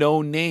big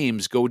no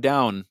names go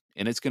down,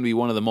 and it's going to be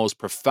one of the most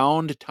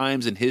profound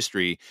times in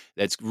history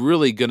that's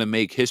really going to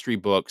make history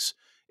books.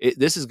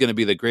 This is going to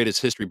be the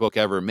greatest history book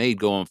ever made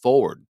going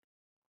forward.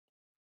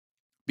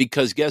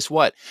 Because guess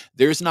what?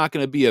 There's not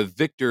going to be a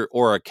victor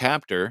or a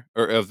captor,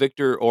 or a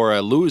victor or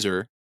a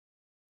loser.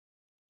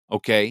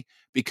 Okay?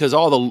 Because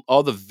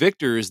all the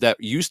victors that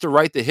used to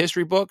write the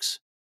history books,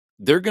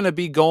 they're going to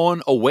be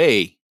going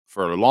away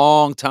for a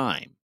long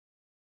time.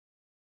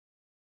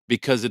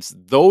 Because it's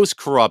those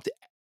corrupt,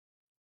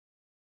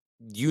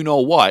 you know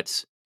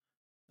what?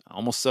 I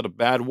almost said a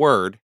bad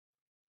word,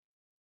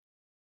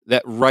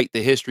 that write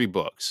the history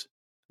books,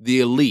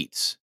 the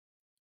elites.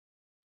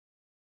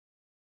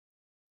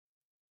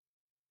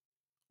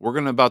 We're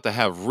about to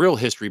have real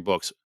history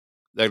books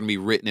that are going to be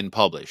written and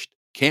published.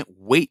 Can't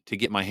wait to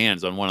get my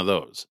hands on one of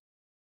those.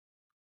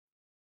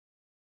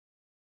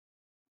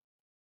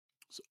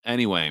 So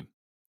anyway,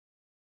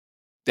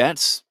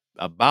 that's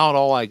about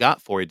all I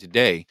got for you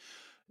today.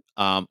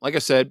 Like I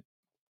said,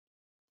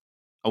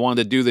 I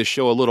wanted to do this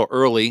show a little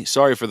early.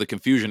 Sorry for the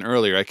confusion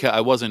earlier.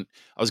 I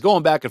was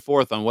going back and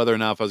forth on whether or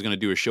not if I was going to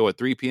do a show at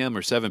 3 p.m.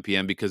 or 7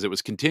 p.m. because it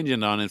was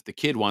contingent on if the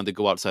kid wanted to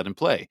go outside and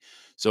play.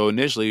 So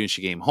initially, when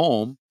she came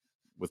home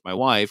with my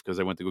wife, because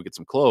I went to go get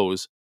some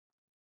clothes,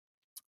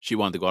 she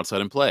wanted to go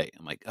outside and play.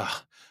 I'm like,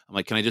 ugh. I'm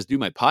like, can I just do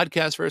my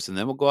podcast first and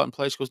then we'll go out and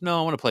play? She goes, no,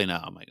 I want to play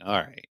now. I'm like, all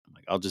right. I'm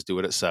like, I'll just do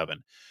it at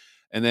 7.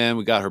 And then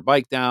we got her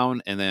bike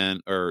down, and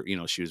then,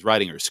 she was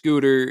riding her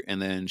scooter,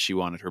 and then she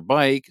wanted her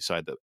bike. So I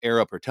had to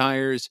air up her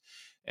tires.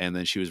 And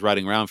then she was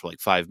riding around for like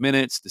 5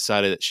 minutes,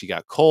 decided that she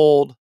got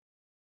cold.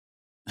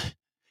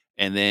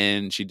 And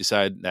then she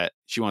decided that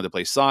she wanted to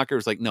play soccer.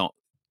 It's like, no,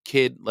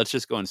 kid, let's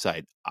just go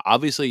inside.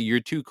 Obviously,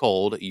 you're too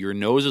cold. Your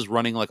nose is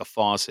running like a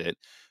faucet.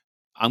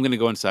 I'm going to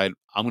go inside.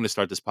 I'm going to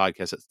start this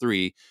podcast at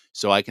 3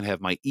 so I can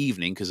have my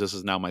evening, because this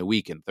is now my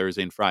weekend,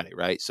 Thursday and Friday,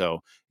 right?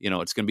 So,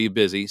 it's going to be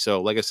busy.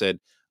 So, like I said,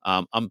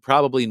 I'm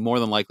probably more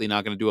than likely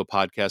not going to do a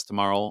podcast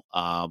tomorrow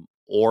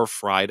or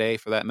Friday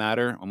for that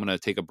matter. I'm going to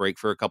take a break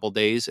for a couple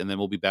days, and then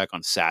we'll be back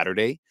on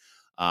Saturday.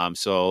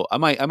 So I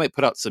might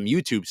put out some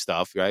YouTube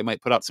stuff. Right? I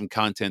might put out some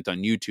content on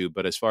YouTube,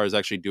 but as far as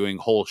actually doing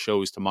whole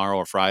shows tomorrow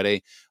or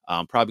Friday,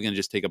 I'm probably going to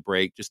just take a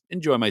break, just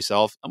enjoy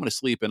myself. I'm going to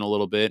sleep in a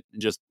little bit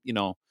and just,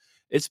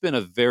 it's been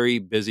a very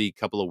busy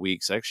couple of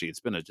weeks. Actually, it's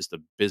been just a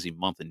busy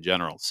month in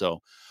general.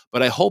 So,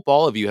 but I hope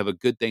all of you have a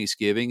good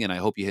Thanksgiving, and I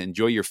hope you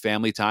enjoy your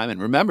family time.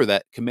 And remember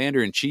that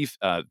Commander in Chief,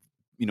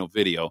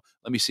 video.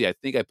 Let me see. I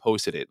think I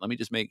posted it. Let me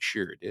just make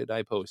sure. Did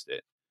I post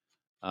it?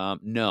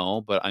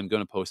 No, but I'm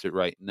going to post it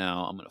right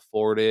now. I'm going to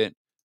forward it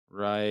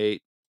right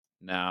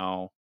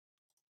now.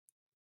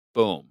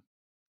 Boom.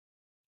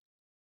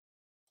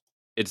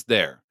 It's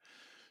there.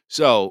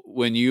 So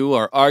when you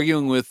are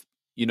arguing with,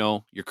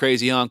 your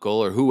crazy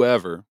uncle or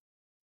whoever,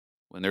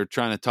 when they're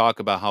trying to talk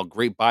about how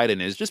great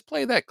Biden is, just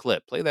play that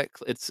clip. Play that.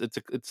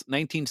 It's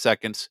 19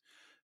 seconds.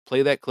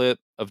 Play that clip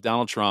of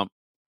Donald Trump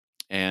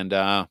and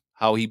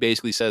how he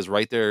basically says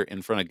right there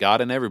in front of God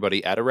and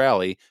everybody at a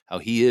rally how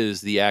he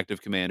is the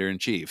active commander in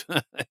chief.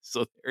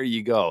 So there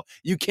you go.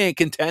 You can't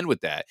contend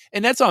with that,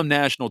 and that's on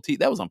national TV.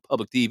 That was on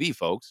public TV,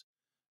 folks.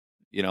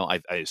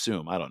 I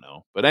assume. I don't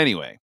know, but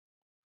anyway,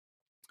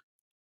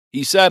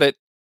 he said it.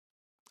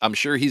 I'm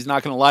sure he's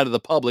not going to lie to the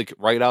public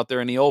right out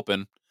there in the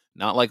open.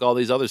 Not like all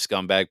these other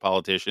scumbag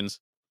politicians.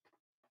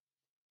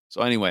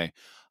 So anyway,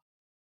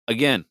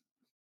 again,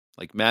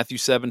 like Matthew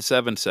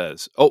 7:7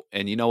 says. Oh,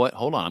 and you know what?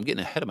 Hold on. I'm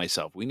getting ahead of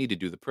myself. We need to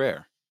do the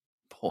prayer.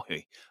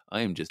 Boy,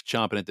 I am just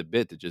chomping at the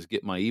bit to just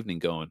get my evening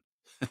going.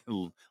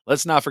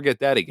 Let's not forget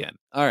that again.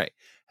 All right.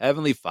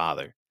 Heavenly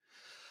Father,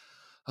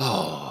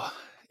 oh,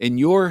 in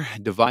your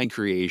divine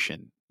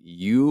creation,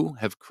 you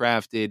have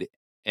crafted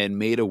and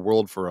made a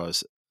world for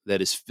us that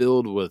is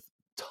filled with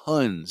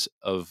tons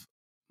of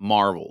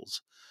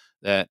marvels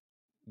that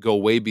go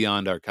way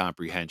beyond our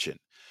comprehension.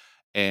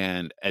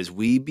 And as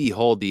we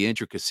behold the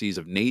intricacies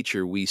of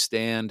nature, we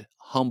stand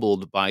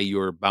humbled by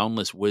your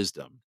boundless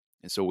wisdom.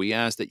 And so we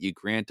ask that you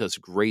grant us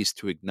grace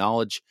to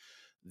acknowledge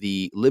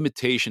the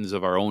limitations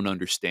of our own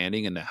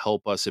understanding and to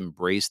help us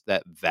embrace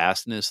that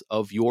vastness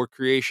of your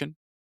creation,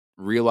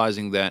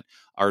 realizing that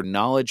our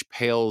knowledge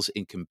pales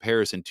in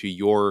comparison to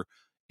your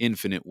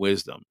infinite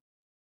wisdom.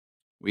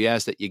 We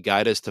ask that you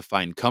guide us to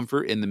find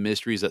comfort in the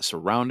mysteries that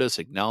surround us,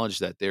 acknowledge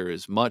that there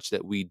is much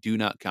that we do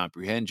not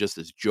comprehend, just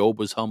as Job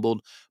was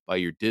humbled by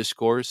your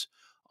discourse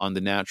on the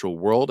natural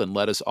world, and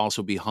let us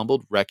also be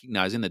humbled,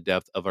 recognizing the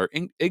depth of our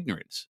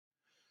ignorance.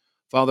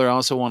 Father, I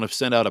also want to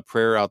send out a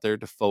prayer out there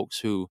to folks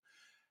who,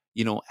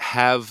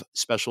 have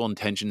special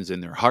intentions in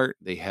their heart.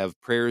 They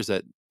have prayers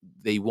that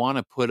they want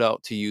to put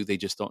out to you. They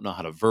just don't know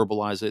how to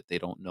verbalize it. They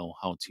don't know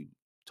how to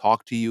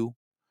talk to you.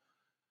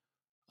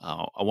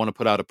 I want to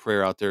put out a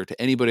prayer out there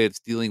to anybody that's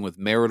dealing with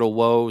marital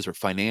woes or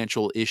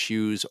financial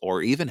issues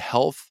or even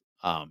health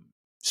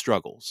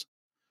struggles,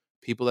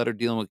 people that are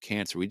dealing with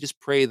cancer. We just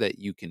pray that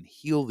you can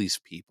heal these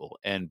people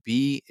and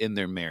be in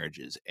their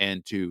marriages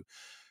and to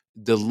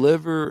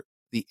deliver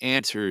the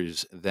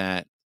answers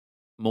that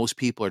most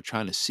people are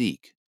trying to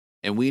seek.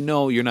 And we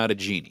know you're not a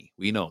genie.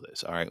 We know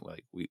this. All right.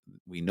 Like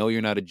we know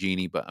you're not a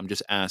genie, but I'm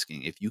just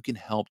asking if you can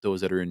help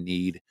those that are in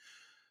need.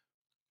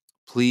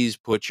 Please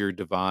put your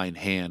divine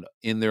hand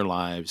in their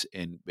lives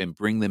and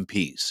bring them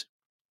peace.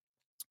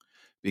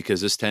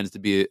 Because this tends to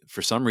be,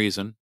 for some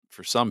reason,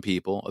 for some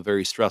people, a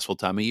very stressful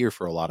time of year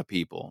for a lot of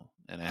people.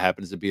 And it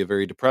happens to be a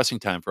very depressing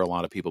time for a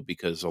lot of people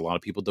because a lot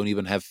of people don't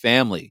even have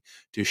family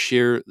to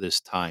share this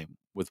time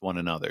with one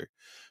another.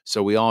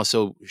 So we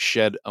also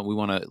we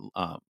want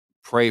to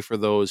pray for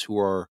those who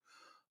are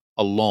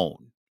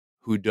alone,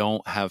 who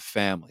don't have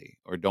family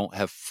or don't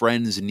have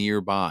friends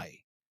nearby.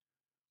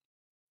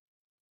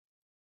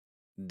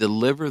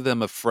 Deliver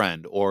them a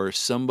friend or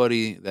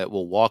somebody that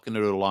will walk into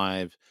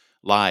their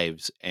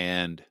lives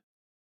and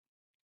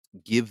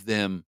give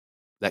them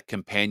that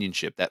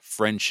companionship, that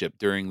friendship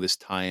during this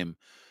time,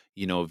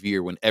 of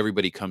year when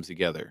everybody comes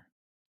together.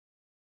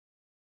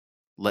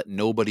 Let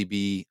nobody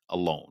be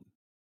alone.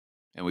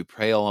 And we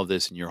pray all of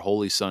this in your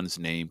holy Son's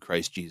name,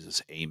 Christ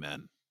Jesus.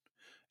 Amen.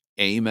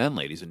 Amen,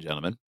 ladies and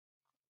gentlemen.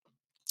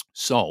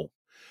 So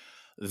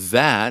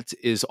that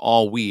is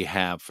all we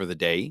have for the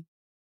day.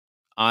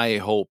 I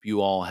hope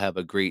you all have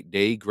a great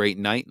day, great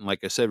night. And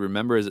like I said,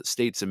 remember, as it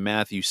states in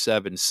Matthew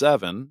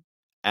 7:7,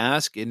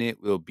 ask and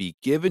it will be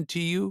given to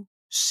you.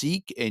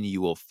 Seek and you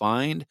will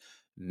find.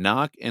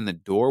 Knock and the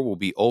door will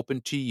be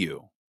open to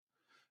you.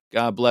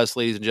 God bless,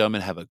 ladies and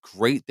gentlemen. Have a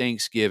great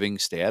Thanksgiving.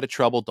 Stay out of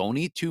trouble. Don't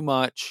eat too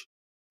much.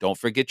 Don't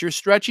forget your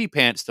stretchy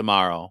pants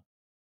tomorrow.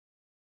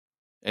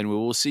 And we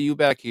will see you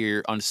back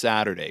here on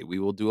Saturday. We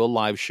will do a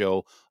live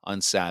show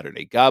on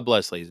Saturday. God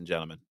bless, ladies and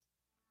gentlemen.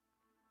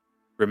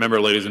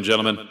 Remember, ladies and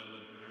gentlemen,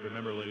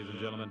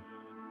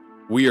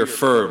 we are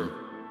firm,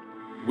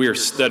 we are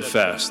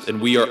steadfast,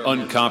 and we are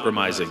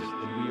uncompromising.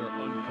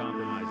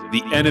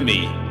 The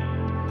enemy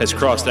has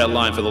crossed that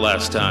line for the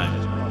last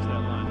time.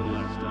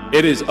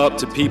 It is up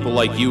to people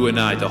like you and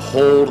I to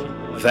hold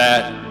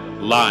that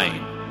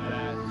line.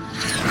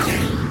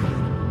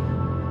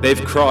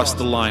 They've crossed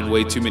the line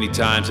way too many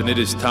times, and it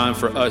is time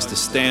for us to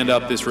stand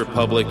up this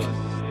republic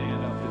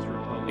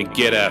and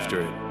get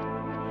after it.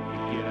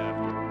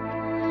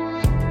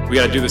 We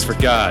got to do this for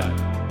God.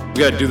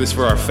 We got to do this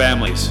for our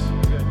families.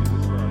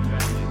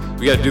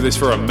 We got to do this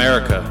for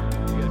America,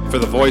 for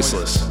the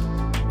voiceless.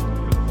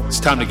 It's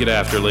time to get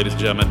after it, ladies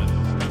and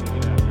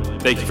gentlemen.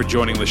 Thank you for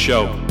joining the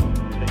show.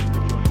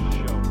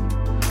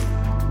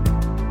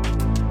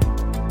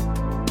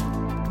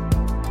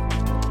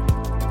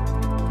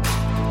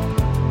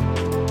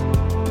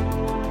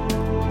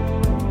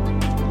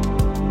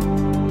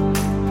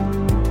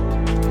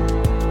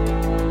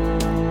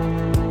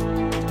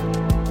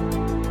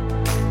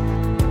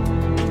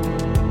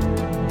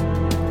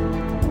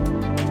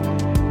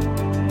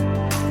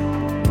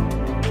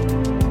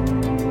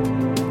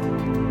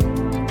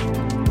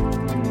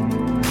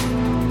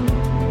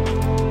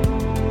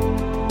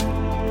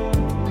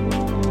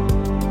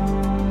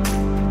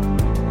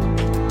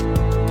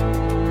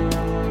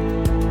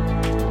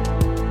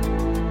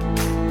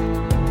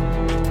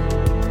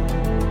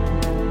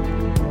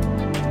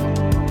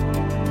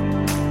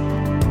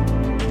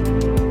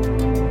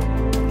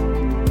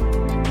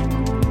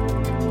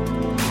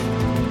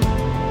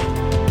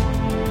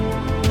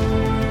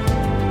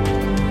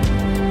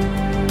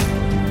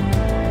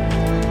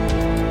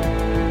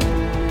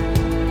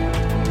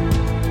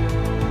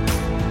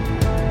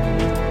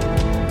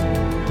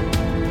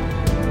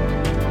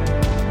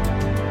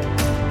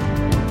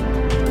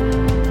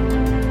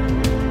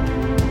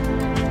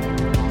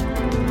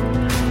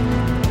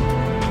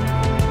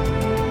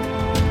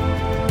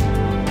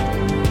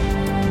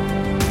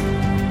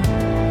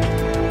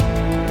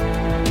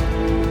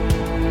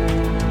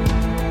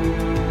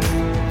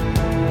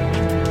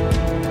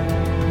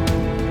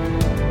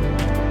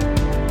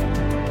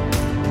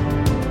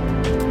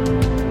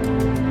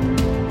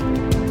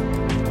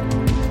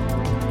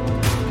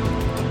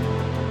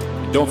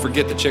 Don't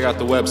forget to check out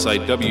the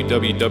website,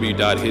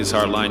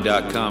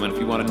 www.hishardline.com. And if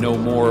you want to know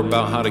more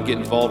about how to get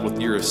involved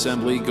with your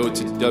assembly, go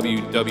to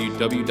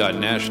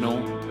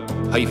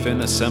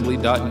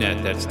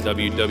www.national-assembly.net. That's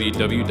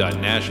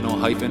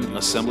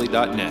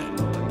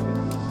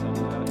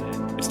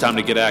www.national-assembly.net. It's time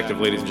to get active,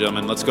 ladies and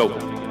gentlemen. Let's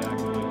go.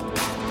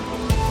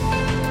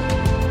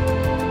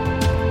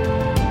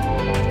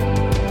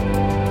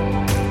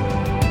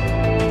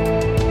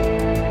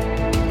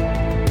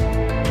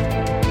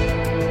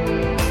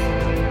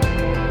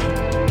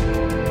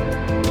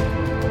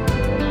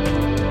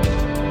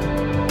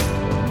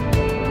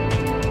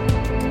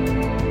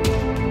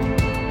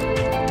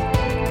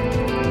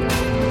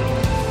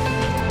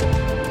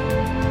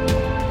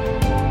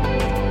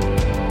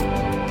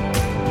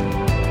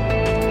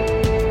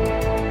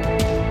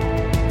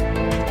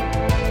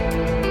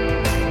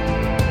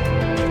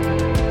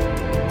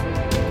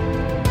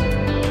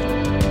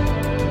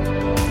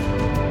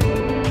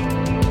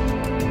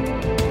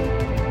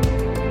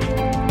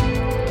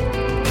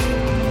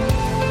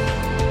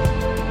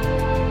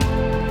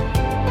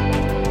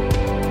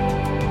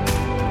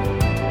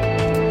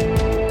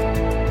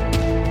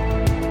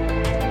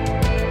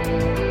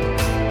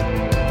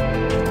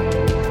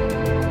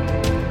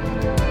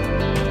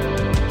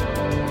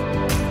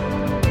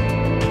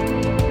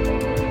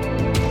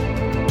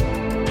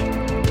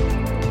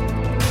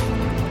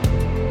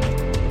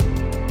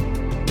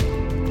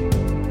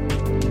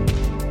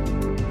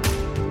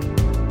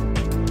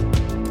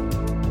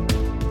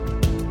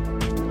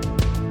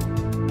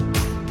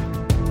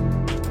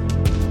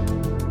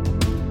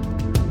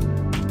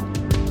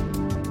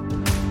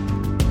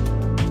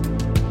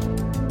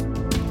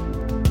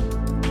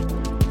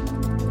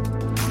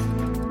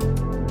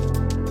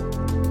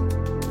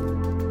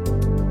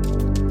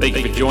 Thank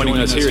you for joining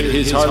us here at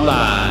His Hard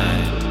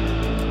Line.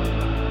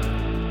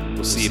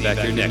 We'll see you back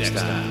here next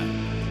time.